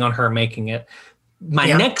I'm betting on her making it.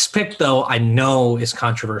 My next pick, though, I know is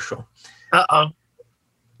controversial. Uh-oh.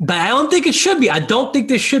 But I don't think it should be. I don't think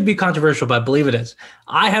this should be controversial, but I believe it is.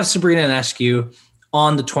 I have Sabrina Ionescu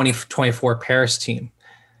on the 2024 Paris team.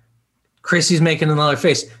 Chrissy's making another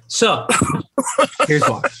face. So here's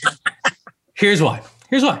why.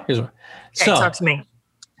 Okay, so talk to me.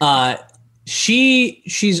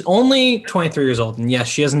 She's only 23 years old, and yes,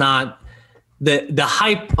 she has not. The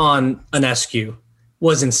hype on Ionescu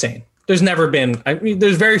was insane. There's never been.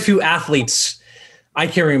 There's very few athletes I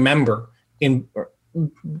can remember in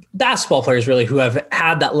basketball players really who have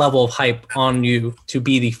had that level of hype on you to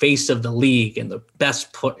be the face of the league and the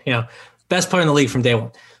best player in the league from day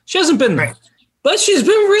one. She hasn't been there, but she's been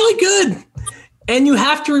really good. And you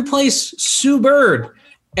have to replace Sue Bird,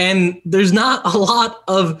 and there's not a lot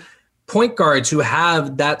of point guards who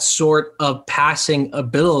have that sort of passing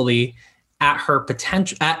ability at her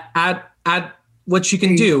potential, at what she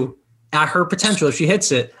can do at her potential. If she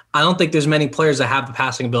hits it, I don't think there's many players that have the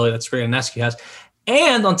passing ability that Sabrina Ionescu has.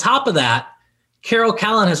 And on top of that, Carol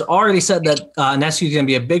Callan has already said that Ionescu is going to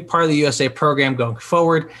be a big part of the USA program going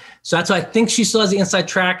forward. So that's why I think she still has the inside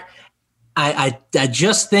track. I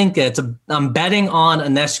just think that I'm betting on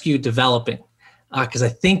Ionescu developing because I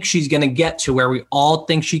think she's going to get to where we all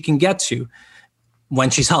think she can get to when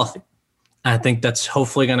she's healthy. I think that's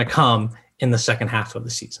hopefully going to come in the second half of the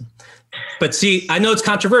season. But see, I know it's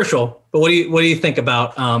controversial, but what do you think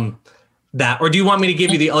about that? Or do you want me to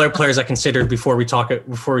give you the other players I considered before we talk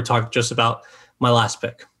just about my last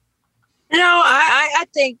pick? I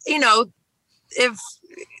think, if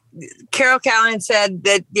Carol Callan said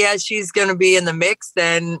that, she's going to be in the mix,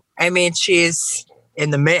 then, she's in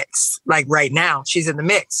the mix. Like right now, she's in the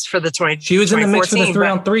mix for the 20. She was in the mix for the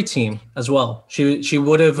 3-on-3 team as well. She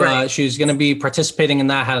would have, she was going to be participating in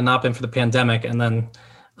that had it not been for the pandemic. And then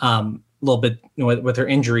a little bit with her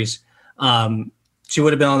injuries, she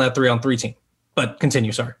would have been on that 3-on-3 team, but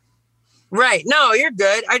continue. Sorry. Right. No, you're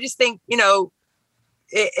good. I just think,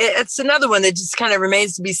 it's another one that just kind of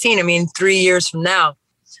remains to be seen. 3 years from now,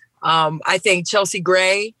 I think Chelsea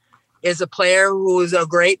Gray is a player who's a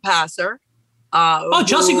great passer.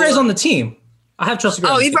 Chelsea Gray's on the team. I have Chelsea Gray.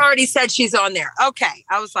 Oh, you've already said she's on there. Okay.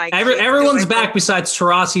 I was like, everyone's back besides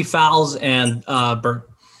Taurasi, Fowles, and Bird.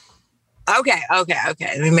 Okay.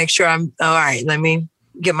 Let me make sure I'm all right. Let me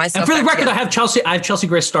get myself. And for the record, I have Chelsea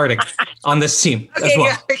Gray starting on this team as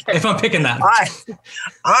well. Okay. If I'm picking that. All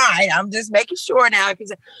right. I'm just making sure now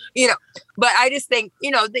because, but I just think,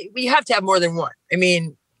 you have to have more than one.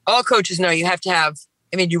 All coaches know you have to have,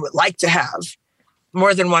 you would like to have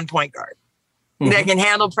more than one point guard that can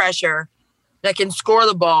handle pressure, that can score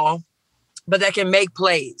the ball, but that can make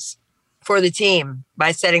plays for the team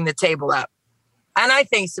by setting the table up. And I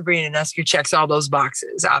think Sabrina Ionescu checks all those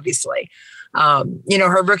boxes, obviously.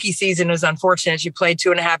 Her rookie season was unfortunate. She played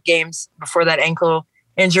 2.5 games before that ankle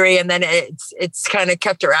injury. And then it's kind of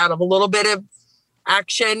kept her out of a little bit of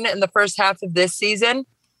action in the first half of this season.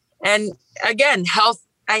 And again, health,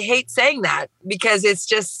 I hate saying that because it's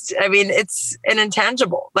just, it's an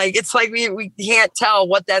intangible. Like, it's like we can't tell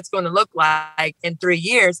what that's going to look like in 3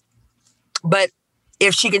 years. But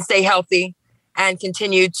if she can stay healthy and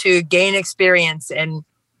continue to gain experience and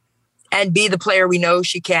be the player we know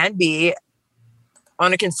she can be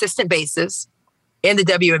on a consistent basis in the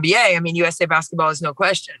WNBA, USA basketball is no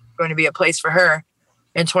question going to be a place for her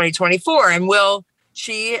in 2024. And will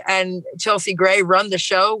she and Chelsea Gray run the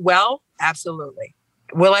show well? Absolutely.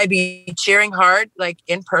 Will I be cheering hard, like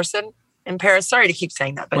in person in Paris? Sorry to keep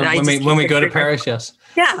saying that, but when we go to Paris, yes.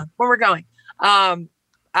 Yeah, when we're going. I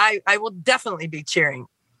will definitely be cheering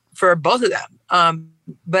for both of them.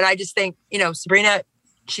 But I just think, Sabrina,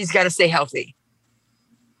 she's got to stay healthy.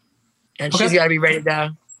 And she's got to be ready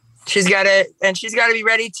to, she's got to be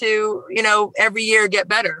ready to, every year get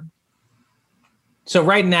better. So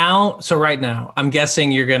right now, I'm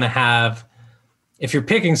guessing you're going to have, if you're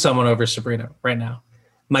picking someone over Sabrina right now,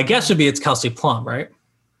 my guess would be it's Kelsey Plum, right?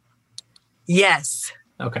 Yes.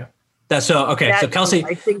 Okay. So Kelsey,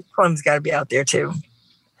 I think Plum's got to be out there too.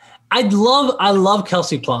 I love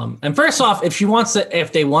Kelsey Plum. And first off,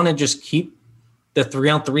 if they want to just keep the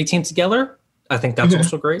 3-on-3 team together, I think that's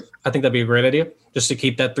also great. I think that'd be a great idea just to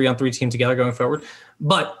keep that 3-on-3 team together going forward.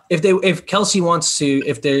 But if Kelsey wants to,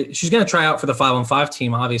 she's going to try out for the 5-on-5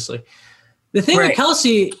 team, obviously. The thing with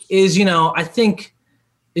Kelsey is, I think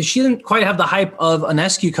she didn't quite have the hype of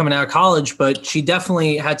Ionescu coming out of college, but she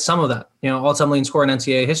definitely had some of that. All-time leading scorer in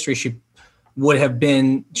NCAA history. She would have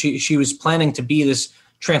been. She was planning to be this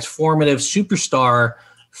transformative superstar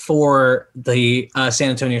for the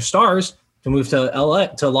San Antonio Stars to move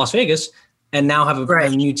to Las Vegas, and now have a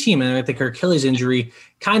new team. And I think her Achilles injury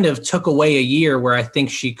kind of took away a year where I think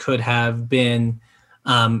she could have been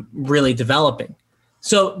really developing.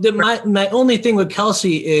 So my only thing with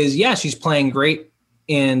Kelsey is, she's playing great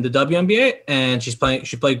in the WNBA, and she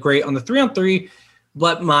played great on the 3-on-3,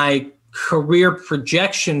 but my career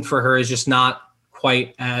projection for her is just not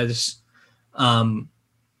quite as high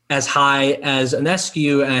as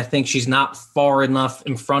Ionescu, and I think she's not far enough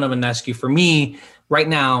in front of Ionescu for me right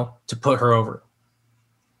now to put her over.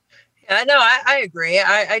 Yeah, no, I agree.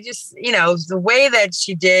 I just, the way that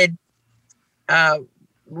she did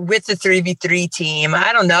with the 3v3 team,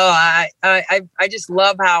 I don't know. I just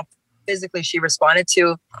love how physically she responded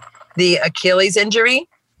to the Achilles injury.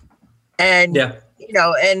 And,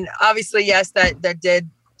 and obviously, yes, that did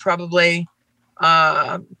probably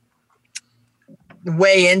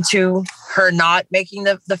weigh into her not making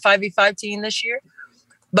the 5v5 team this year.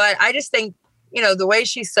 But I just think, the way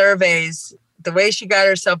she surveys, the way she got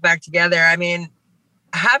herself back together, I mean,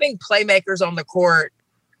 having playmakers on the court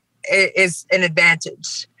is an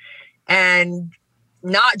advantage. And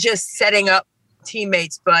not just setting up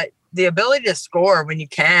teammates, but the ability to score when you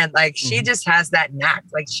can. Like, she just has that knack.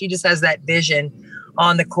 Like, she just has that vision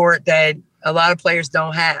on the court that a lot of players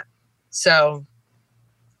don't have. So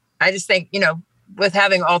I just think, with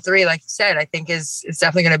having all three, like you said, I think it's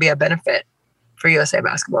definitely going to be a benefit for USA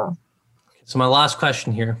Basketball. So my last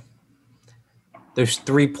question here. There's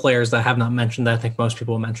three players that I have not mentioned that I think most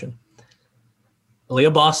people will mention.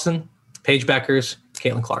 Aaliyah Boston, Paige Beckers,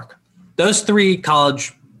 Caitlin Clark. Those three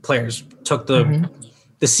college players took the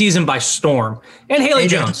season by storm. And Haley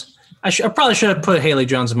Jones. I probably should have put Haley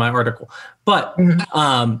Jones in my article. But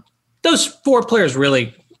those four players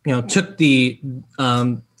really, took the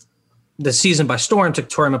season by storm, took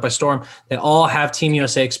tournament by storm. They all have Team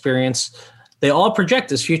USA experience. They all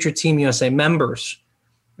project as future Team USA members.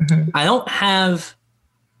 I don't have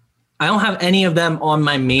any of them on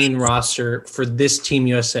my main roster for this Team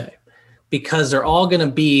USA because they're all going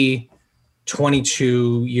to be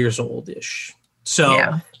 22 years old-ish.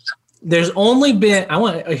 So there's only been,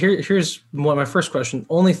 here's my first question.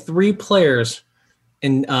 Only three players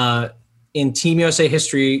in Team USA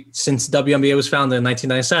history since WNBA was founded in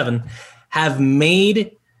 1997 have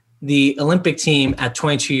made the Olympic team at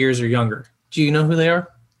 22 years or younger. Do you know who they are?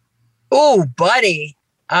 Oh, buddy.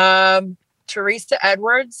 Teresa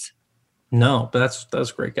Edwards. No, but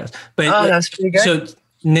that's a great guess. But that's pretty good. So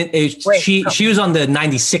she was on the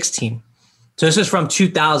 96 team. So this is from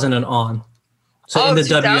 2000 and on. So in the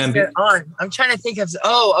WNBA. I'm trying to think of.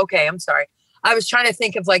 Oh, okay. I'm sorry. I was trying to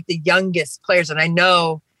think of like the youngest players, and I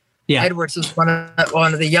know Edwards was one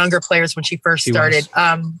of the younger players when she first started.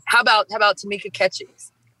 How about Tamika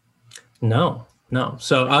Catchings? No.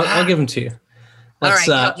 So I'll give them to you. All right,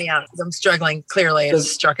 help me out because I'm struggling. Clearly, I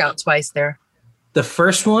struck out twice there. The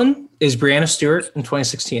first one is Brianna Stewart in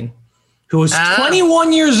 2016, who was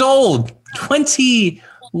 21 years old.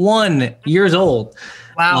 21 years old.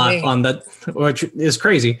 Wow. On that, which is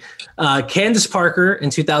crazy. Candace Parker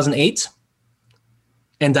in 2008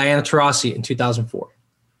 and Diana Taurasi in 2004.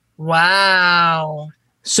 Wow.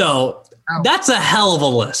 So that's a hell of a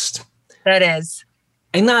list. That is.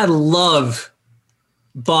 And I love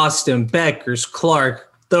Boston, Beckers,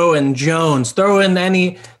 Clark, throw in Jones, throw in AZ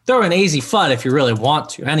Fudd if you really want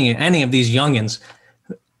to. Any of these youngins.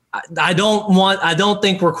 I don't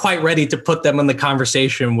think we're quite ready to put them in the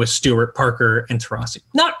conversation with Stewart, Parker, and Taurasi.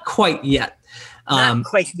 Not quite yet. Not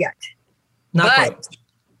quite yet. But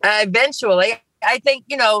eventually, I think,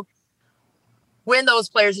 when those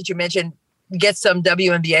players that you mentioned get some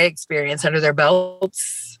WNBA experience under their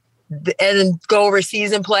belts and then go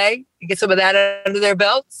overseas and play, get some of that under their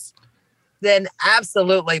belts, then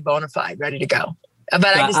absolutely bona fide, ready to go. But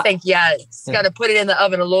I just think, it's got to put it in the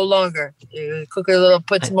oven a little longer. Cook it a little,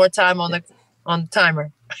 put some more time on the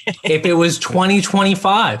timer. If it was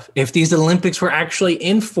 2025, if these Olympics were actually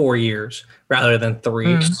in 4 years rather than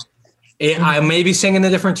 3, I may be singing a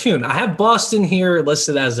different tune. I have Boston here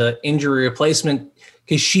listed as an injury replacement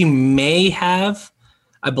because she may have,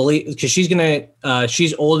 I believe, because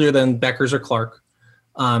she's older than Beckers or Clark.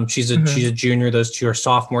 She's a junior. Those two are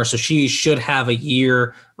sophomores. So she should have a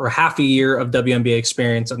year or half a year of WNBA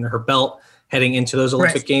experience under her belt heading into those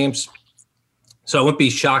Olympic Games. So I wouldn't be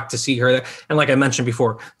shocked to see her there. And like I mentioned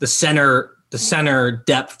before, the center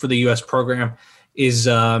depth for the U.S. program is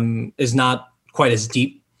not quite as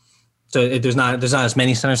deep. So there's not as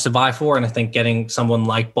many centers to vie for. And I think getting someone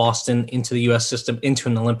like Boston into the U.S. system, into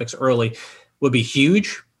an Olympics early would be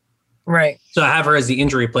huge. Right. So I have her as the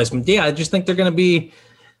injury replacement. Yeah, I just think they're going to be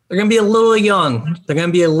They're going to be a little young. They're going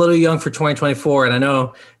to be a little young for 2024. And I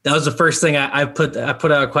know that was the first thing I put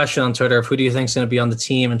out a question on Twitter of who do you think is going to be on the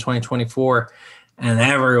team in 2024? And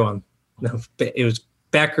everyone, it was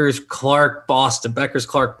Beckers, Clark,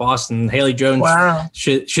 Boston, Haley Jones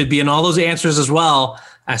should be in all those answers as well.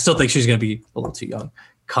 I still think she's going to be a little too young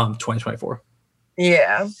come 2024.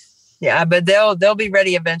 Yeah. Yeah. But they'll be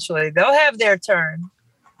ready eventually. They'll have their turn.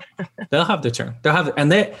 They'll have their turn.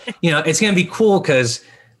 And it's going to be cool because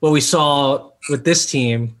what we saw with this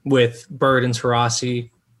team with Bird and Taurasi,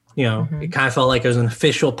 it kind of felt like it was an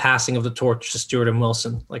official passing of the torch to Stewart and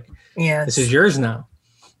Wilson. Like, this is yours now.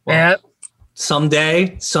 Well, yep.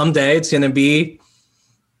 Someday it's going to be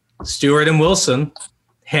Stewart and Wilson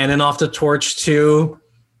handing off the torch to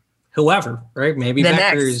whoever, right? Maybe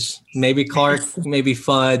Beckers, maybe Clark, maybe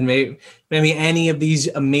Fudd, maybe any of these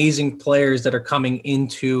amazing players that are coming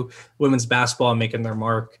into women's basketball and making their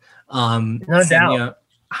mark. No doubt.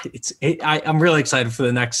 I'm really excited for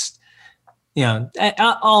the next,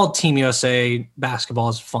 all Team USA basketball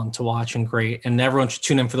is fun to watch and great. And everyone should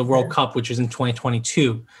tune in for the World Cup, which is in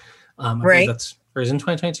 2022. Right. Or is it in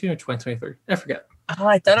 2022 or 2023? I forget. Oh,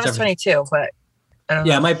 I thought it was 22, but I don't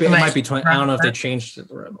know. It might be 20. I don't know if they changed it.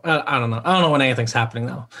 I don't know. I don't know when anything's happening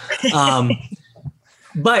now.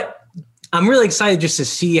 But I'm really excited just to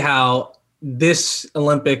see how this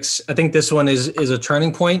Olympics, I think this one is a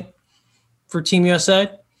turning point for Team USA.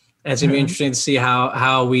 And it's going to be interesting to see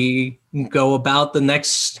how we go about the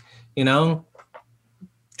next, 20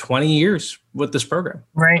 years with this program.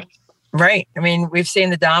 Right. I mean, we've seen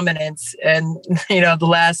the dominance and, the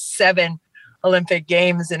last 7 Olympic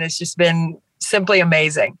Games, and it's just been simply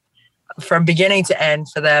amazing from beginning to end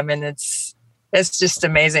for them. And it's just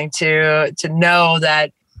amazing to know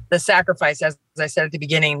that the sacrifice, as I said at the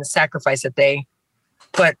beginning, the sacrifice that they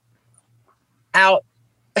put out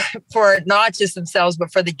for not just themselves,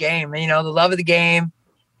 but for the game, the love of the game.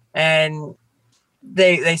 And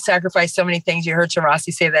they sacrifice so many things. You heard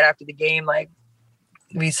Taurasi say that after the game, like,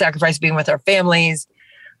 we sacrifice being with our families,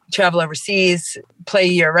 travel overseas, play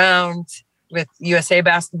year round with USA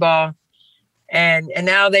basketball. And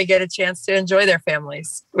now they get a chance to enjoy their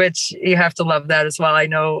families, which you have to love that as well. I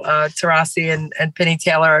know Taurasi and Penny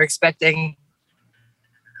Taylor are expecting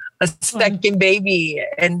a second baby.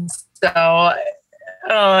 And so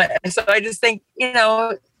I just think,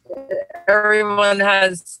 everyone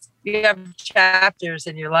you have chapters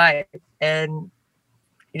in your life, and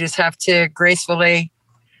you just have to gracefully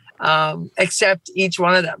accept each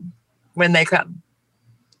one of them when they come.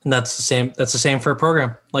 And that's the same for a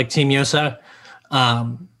program like Team USA.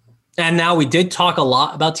 And now we did talk a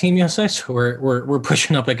lot about Team USA, so we're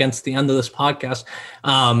pushing up against the end of this podcast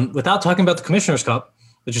without talking about the Commissioner's Cup,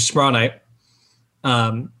 which is tomorrow night.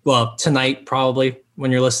 Well, tonight probably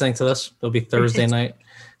when you're listening to this, it'll be Thursday night.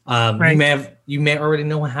 Right. You may already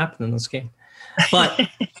know what happened in this game, but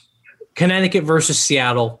Connecticut versus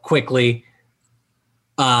Seattle quickly.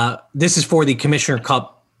 This is for the Commissioner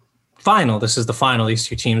Cup final. This is the final. These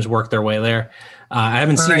two teams work their way there. I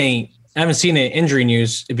haven't seen any injury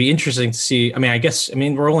news. It'd be interesting to see.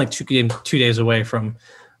 We're only 2 days away from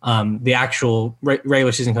the actual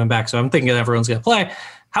regular season coming back. So I'm thinking everyone's going to play.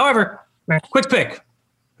 However, quick pick.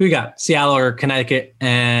 Who you got? Seattle or Connecticut?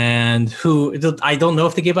 And who? I don't know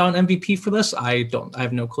if they gave out an MVP for this. I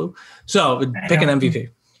have no clue. So pick an MVP.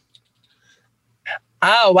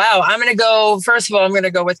 Oh, wow. I'm going to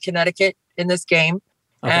go with Connecticut in this game.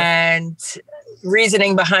 Okay. And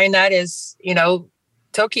reasoning behind that is,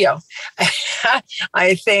 Tokyo.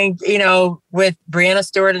 I think, with Brianna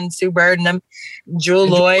Stewart and Sue Bird and them, Jewel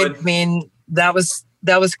Lloyd, that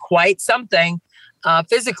was quite something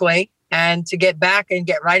physically. And to get back and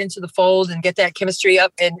get right into the fold and get that chemistry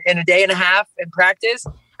up in a day and a half in practice.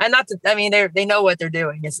 And they know what they're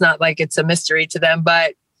doing. It's not like it's a mystery to them,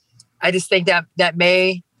 but I just think that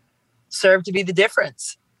may serve to be the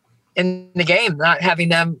difference in the game, not having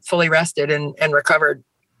them fully rested and recovered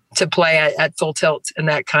to play at full tilt in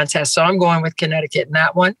that contest. So I'm going with Connecticut in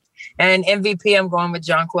that one. And MVP, I'm going with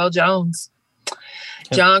Jonquel Jones.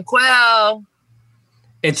 Jonquel.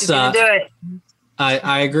 She's gonna do it.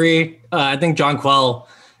 I agree. I think Jonquel,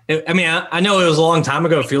 I know it was a long time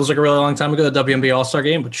ago. It feels like a really long time ago, the WNBA All-Star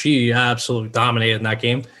game, but she absolutely dominated in that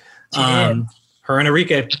game. Her and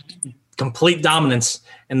Enrique, complete dominance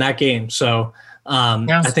in that game. So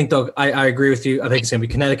I think, though, I agree with you. I think it's going to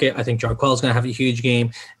be Connecticut. I think Jonquel is going to have a huge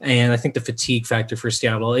game. And I think the fatigue factor for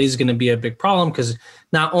Seattle is going to be a big problem because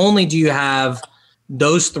not only do you have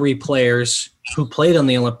those 3 players who played on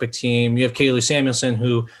the Olympic team, you have Kaylee Samuelson,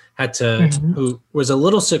 who who was a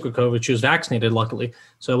little sick with COVID. She was vaccinated, luckily,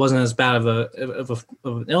 so it wasn't as bad of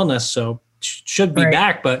an illness. So should be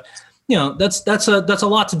back, but that's a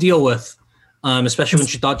lot to deal with, especially when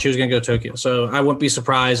she thought she was going to go to Tokyo. So I wouldn't be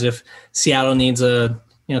surprised if Seattle needs a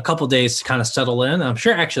couple days to kind of settle in. I'm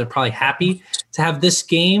sure actually they're probably happy to have this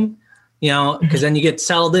game, because then you get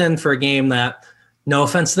settled in for a game that, no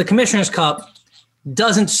offense to the Commissioner's Cup,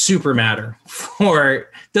 does not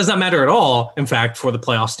matter at all, in fact, for the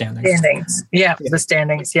playoff standings. Yeah, the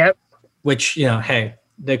standings, yep. Which, hey,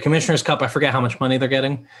 the Commissioner's Cup, I forget how much money they're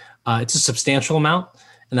getting. It's a substantial amount,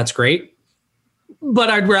 and that's great.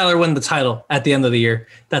 But I'd rather win the title at the end of the year.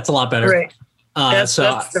 That's a lot better. Right. That's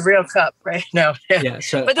the real cup, right? No. Yeah,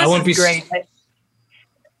 so but this is great.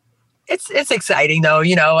 It's exciting, though.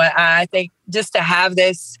 I think just to have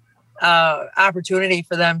this opportunity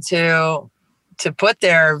for them to put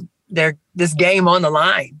this game on the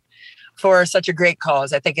line for such a great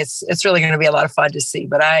cause. I think it's really going to be a lot of fun to see.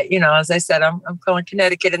 But as I said, I'm calling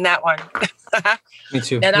Connecticut in that one. Me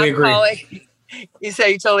too. And I'm calling. You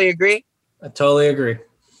say you totally agree? I totally agree.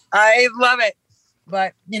 I love it.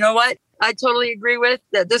 But you know what? I totally agree with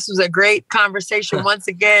that. This was a great conversation once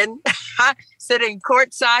again. Sitting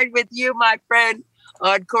courtside with you, my friend,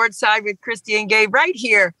 on Courtside with Christy and Gabe right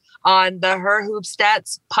here on the Her Hoop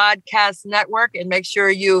Stats Podcast Network. And make sure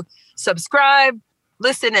you subscribe,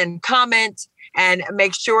 listen, and comment. And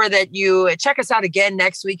make sure that you check us out again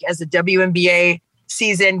next week as the WNBA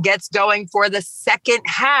season gets going for the second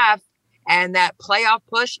half. And that playoff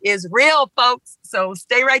push is real, folks. So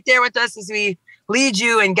stay right there with us as we lead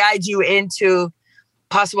you and guide you into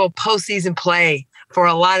possible postseason play for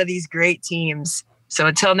a lot of these great teams. So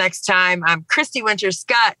until next time, I'm Christy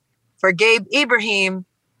Winter-Scott for Gabe Ibrahim.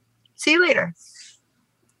 See you later.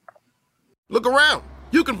 Look around.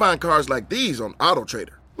 You can find cars like these on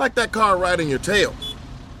AutoTrader, like that car riding your tail.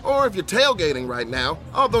 Or if you're tailgating right now,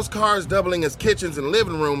 all those cars doubling as kitchens and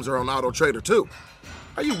living rooms are on AutoTrader too.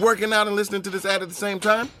 Are you working out and listening to this ad at the same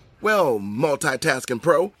time? Well, multitasking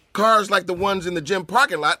pro, cars like the ones in the gym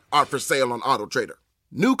parking lot are for sale on AutoTrader.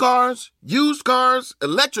 New cars, used cars,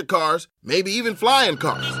 electric cars, maybe even flying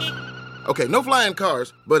cars. Okay, no flying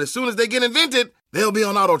cars, but as soon as they get invented, they'll be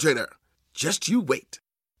on AutoTrader. Just you wait.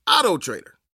 AutoTrader.